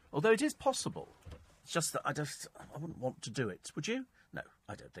food, although it is possible. It's just that I wouldn't want to do it. Would you? No,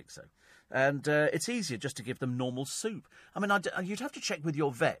 I don't think so. And it's easier just to give them normal soup. I mean, you'd have to check with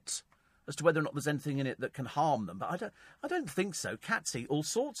your vet as to whether or not there's anything in it that can harm them. But I don't think so. Cats eat all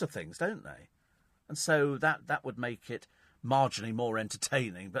sorts of things, don't they? And so that would make it marginally more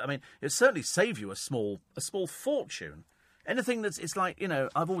entertaining. But I mean, it'd certainly save you a small fortune. Anything it's like, you know,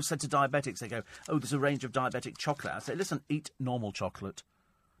 I've always said to diabetics, they go, oh, there's a range of diabetic chocolate. I say, listen, eat normal chocolate.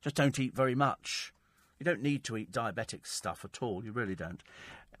 Just don't eat very much. You don't need to eat diabetic stuff at all. You really don't.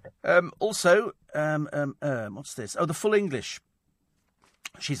 Also, what's this? Oh, the Full English.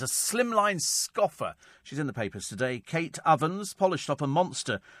 She's a slimline scoffer. She's in the papers today. Kate Ovens polished off a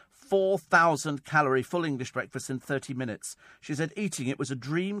monster 4,000-calorie Full English breakfast in 30 minutes. She said eating it was a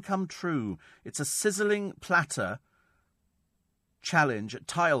dream come true. It's a sizzling platter challenge at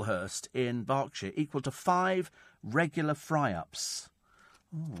Tilehurst in Berkshire, equal to 5 regular fry-ups.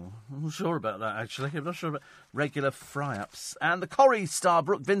 Oh, I'm not sure about that, actually. I'm not sure about regular fry-ups. And the Corrie star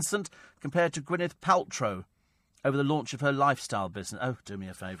Brooke Vincent compared to Gwyneth Paltrow over the launch of her lifestyle business. Oh, do me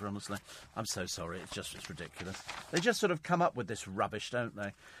a favour, honestly. I'm so sorry. It's ridiculous. They just sort of come up with this rubbish, don't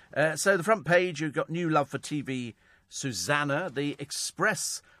they? So the front page, you've got new love for TV, Susanna. The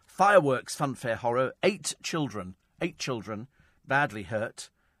Express fireworks funfair horror. 8 children badly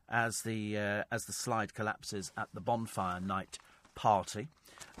hurt as the slide collapses at the bonfire night party.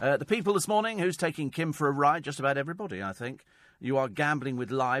 The People this morning, who's taking Kim for a ride? Just about everybody, I think. You are gambling with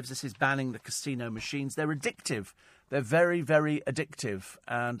lives. This is banning the casino machines. They're addictive. They're very, very addictive.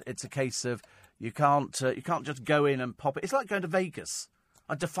 And it's a case of you can't just go in and pop it. It's like going to Vegas.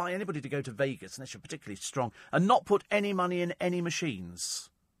 I defy anybody to go to Vegas, unless you're particularly strong, and not put any money in any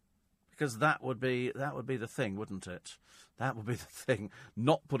machines. Because that would be the thing, wouldn't it? That would be the thing.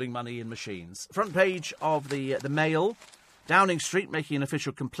 Not putting money in machines. Front page of the Mail. Downing Street making an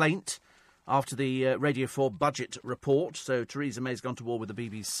official complaint after the Radio 4 budget report. So Theresa May's gone to war with the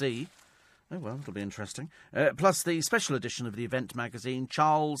BBC. Oh, well, it'll be interesting. Plus the special edition of the event magazine,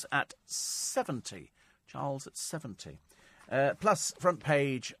 Charles at 70. Charles at 70. Plus front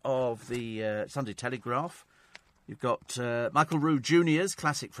page of the Sunday Telegraph. You've got Michael Roux Jr.'s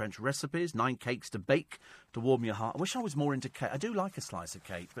classic French recipes, 9 cakes to bake to warm your heart. I wish I was more into cake. I do like a slice of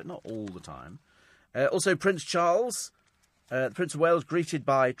cake, but not all the time. Also Prince Charles. The Prince of Wales greeted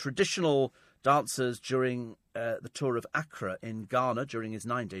by traditional dancers during the tour of Accra in Ghana during his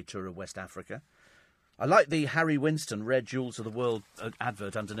 9-day tour of West Africa. I like the Harry Winston Rare Jewels of the World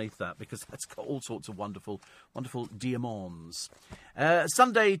advert underneath that because that's got all sorts of wonderful, wonderful diamonds.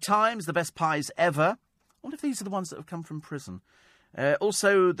 Sunday Times, the best pies ever. I wonder if these are the ones that have come from prison.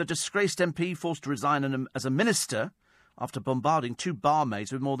 Also, the disgraced MP forced to resign as a minister after bombarding 2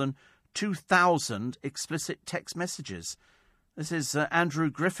 barmaids with more than 2,000 explicit text messages. This is Andrew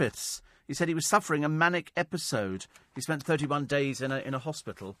Griffiths. He said he was suffering a manic episode. He spent 31 days in a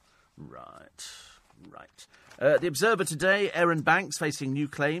hospital. Right. The Observer today, Aaron Banks facing new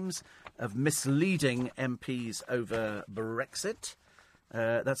claims of misleading MPs over Brexit.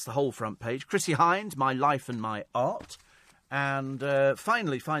 That's the whole front page. Chrissy Hind, My Life and My Art. And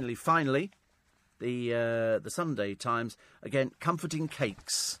finally, the Sunday Times, again, comforting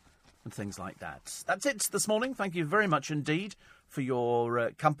cakes. and things like that. That's it this morning. Thank you very much indeed for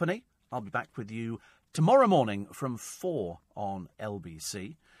your company. I'll be back with you tomorrow morning from 4 on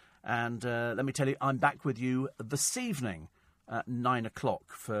LBC. And let me tell you, I'm back with you this evening at 9 o'clock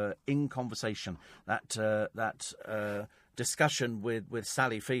for In Conversation. That discussion with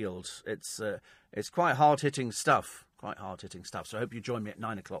Sally Field. It's quite hard-hitting stuff. So I hope you join me at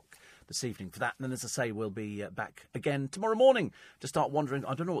 9 o'clock this evening for that. And then, as I say, we'll be back again tomorrow morning to start wondering.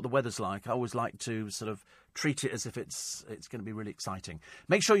 I don't know what the weather's like. I always like to sort of treat it as if it's going to be really exciting.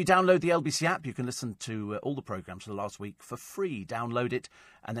 Make sure you download the LBC app. You can listen to all the programmes for the last week for free. Download it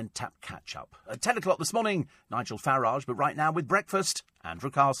and then tap catch up. At 10 o'clock this morning, Nigel Farage. But right now with breakfast, Andrew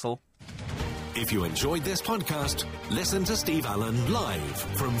Castle. If you enjoyed this podcast, listen to Steve Allen live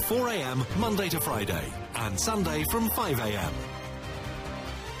from 4 a.m. Monday to Friday and Sunday from 5 a.m.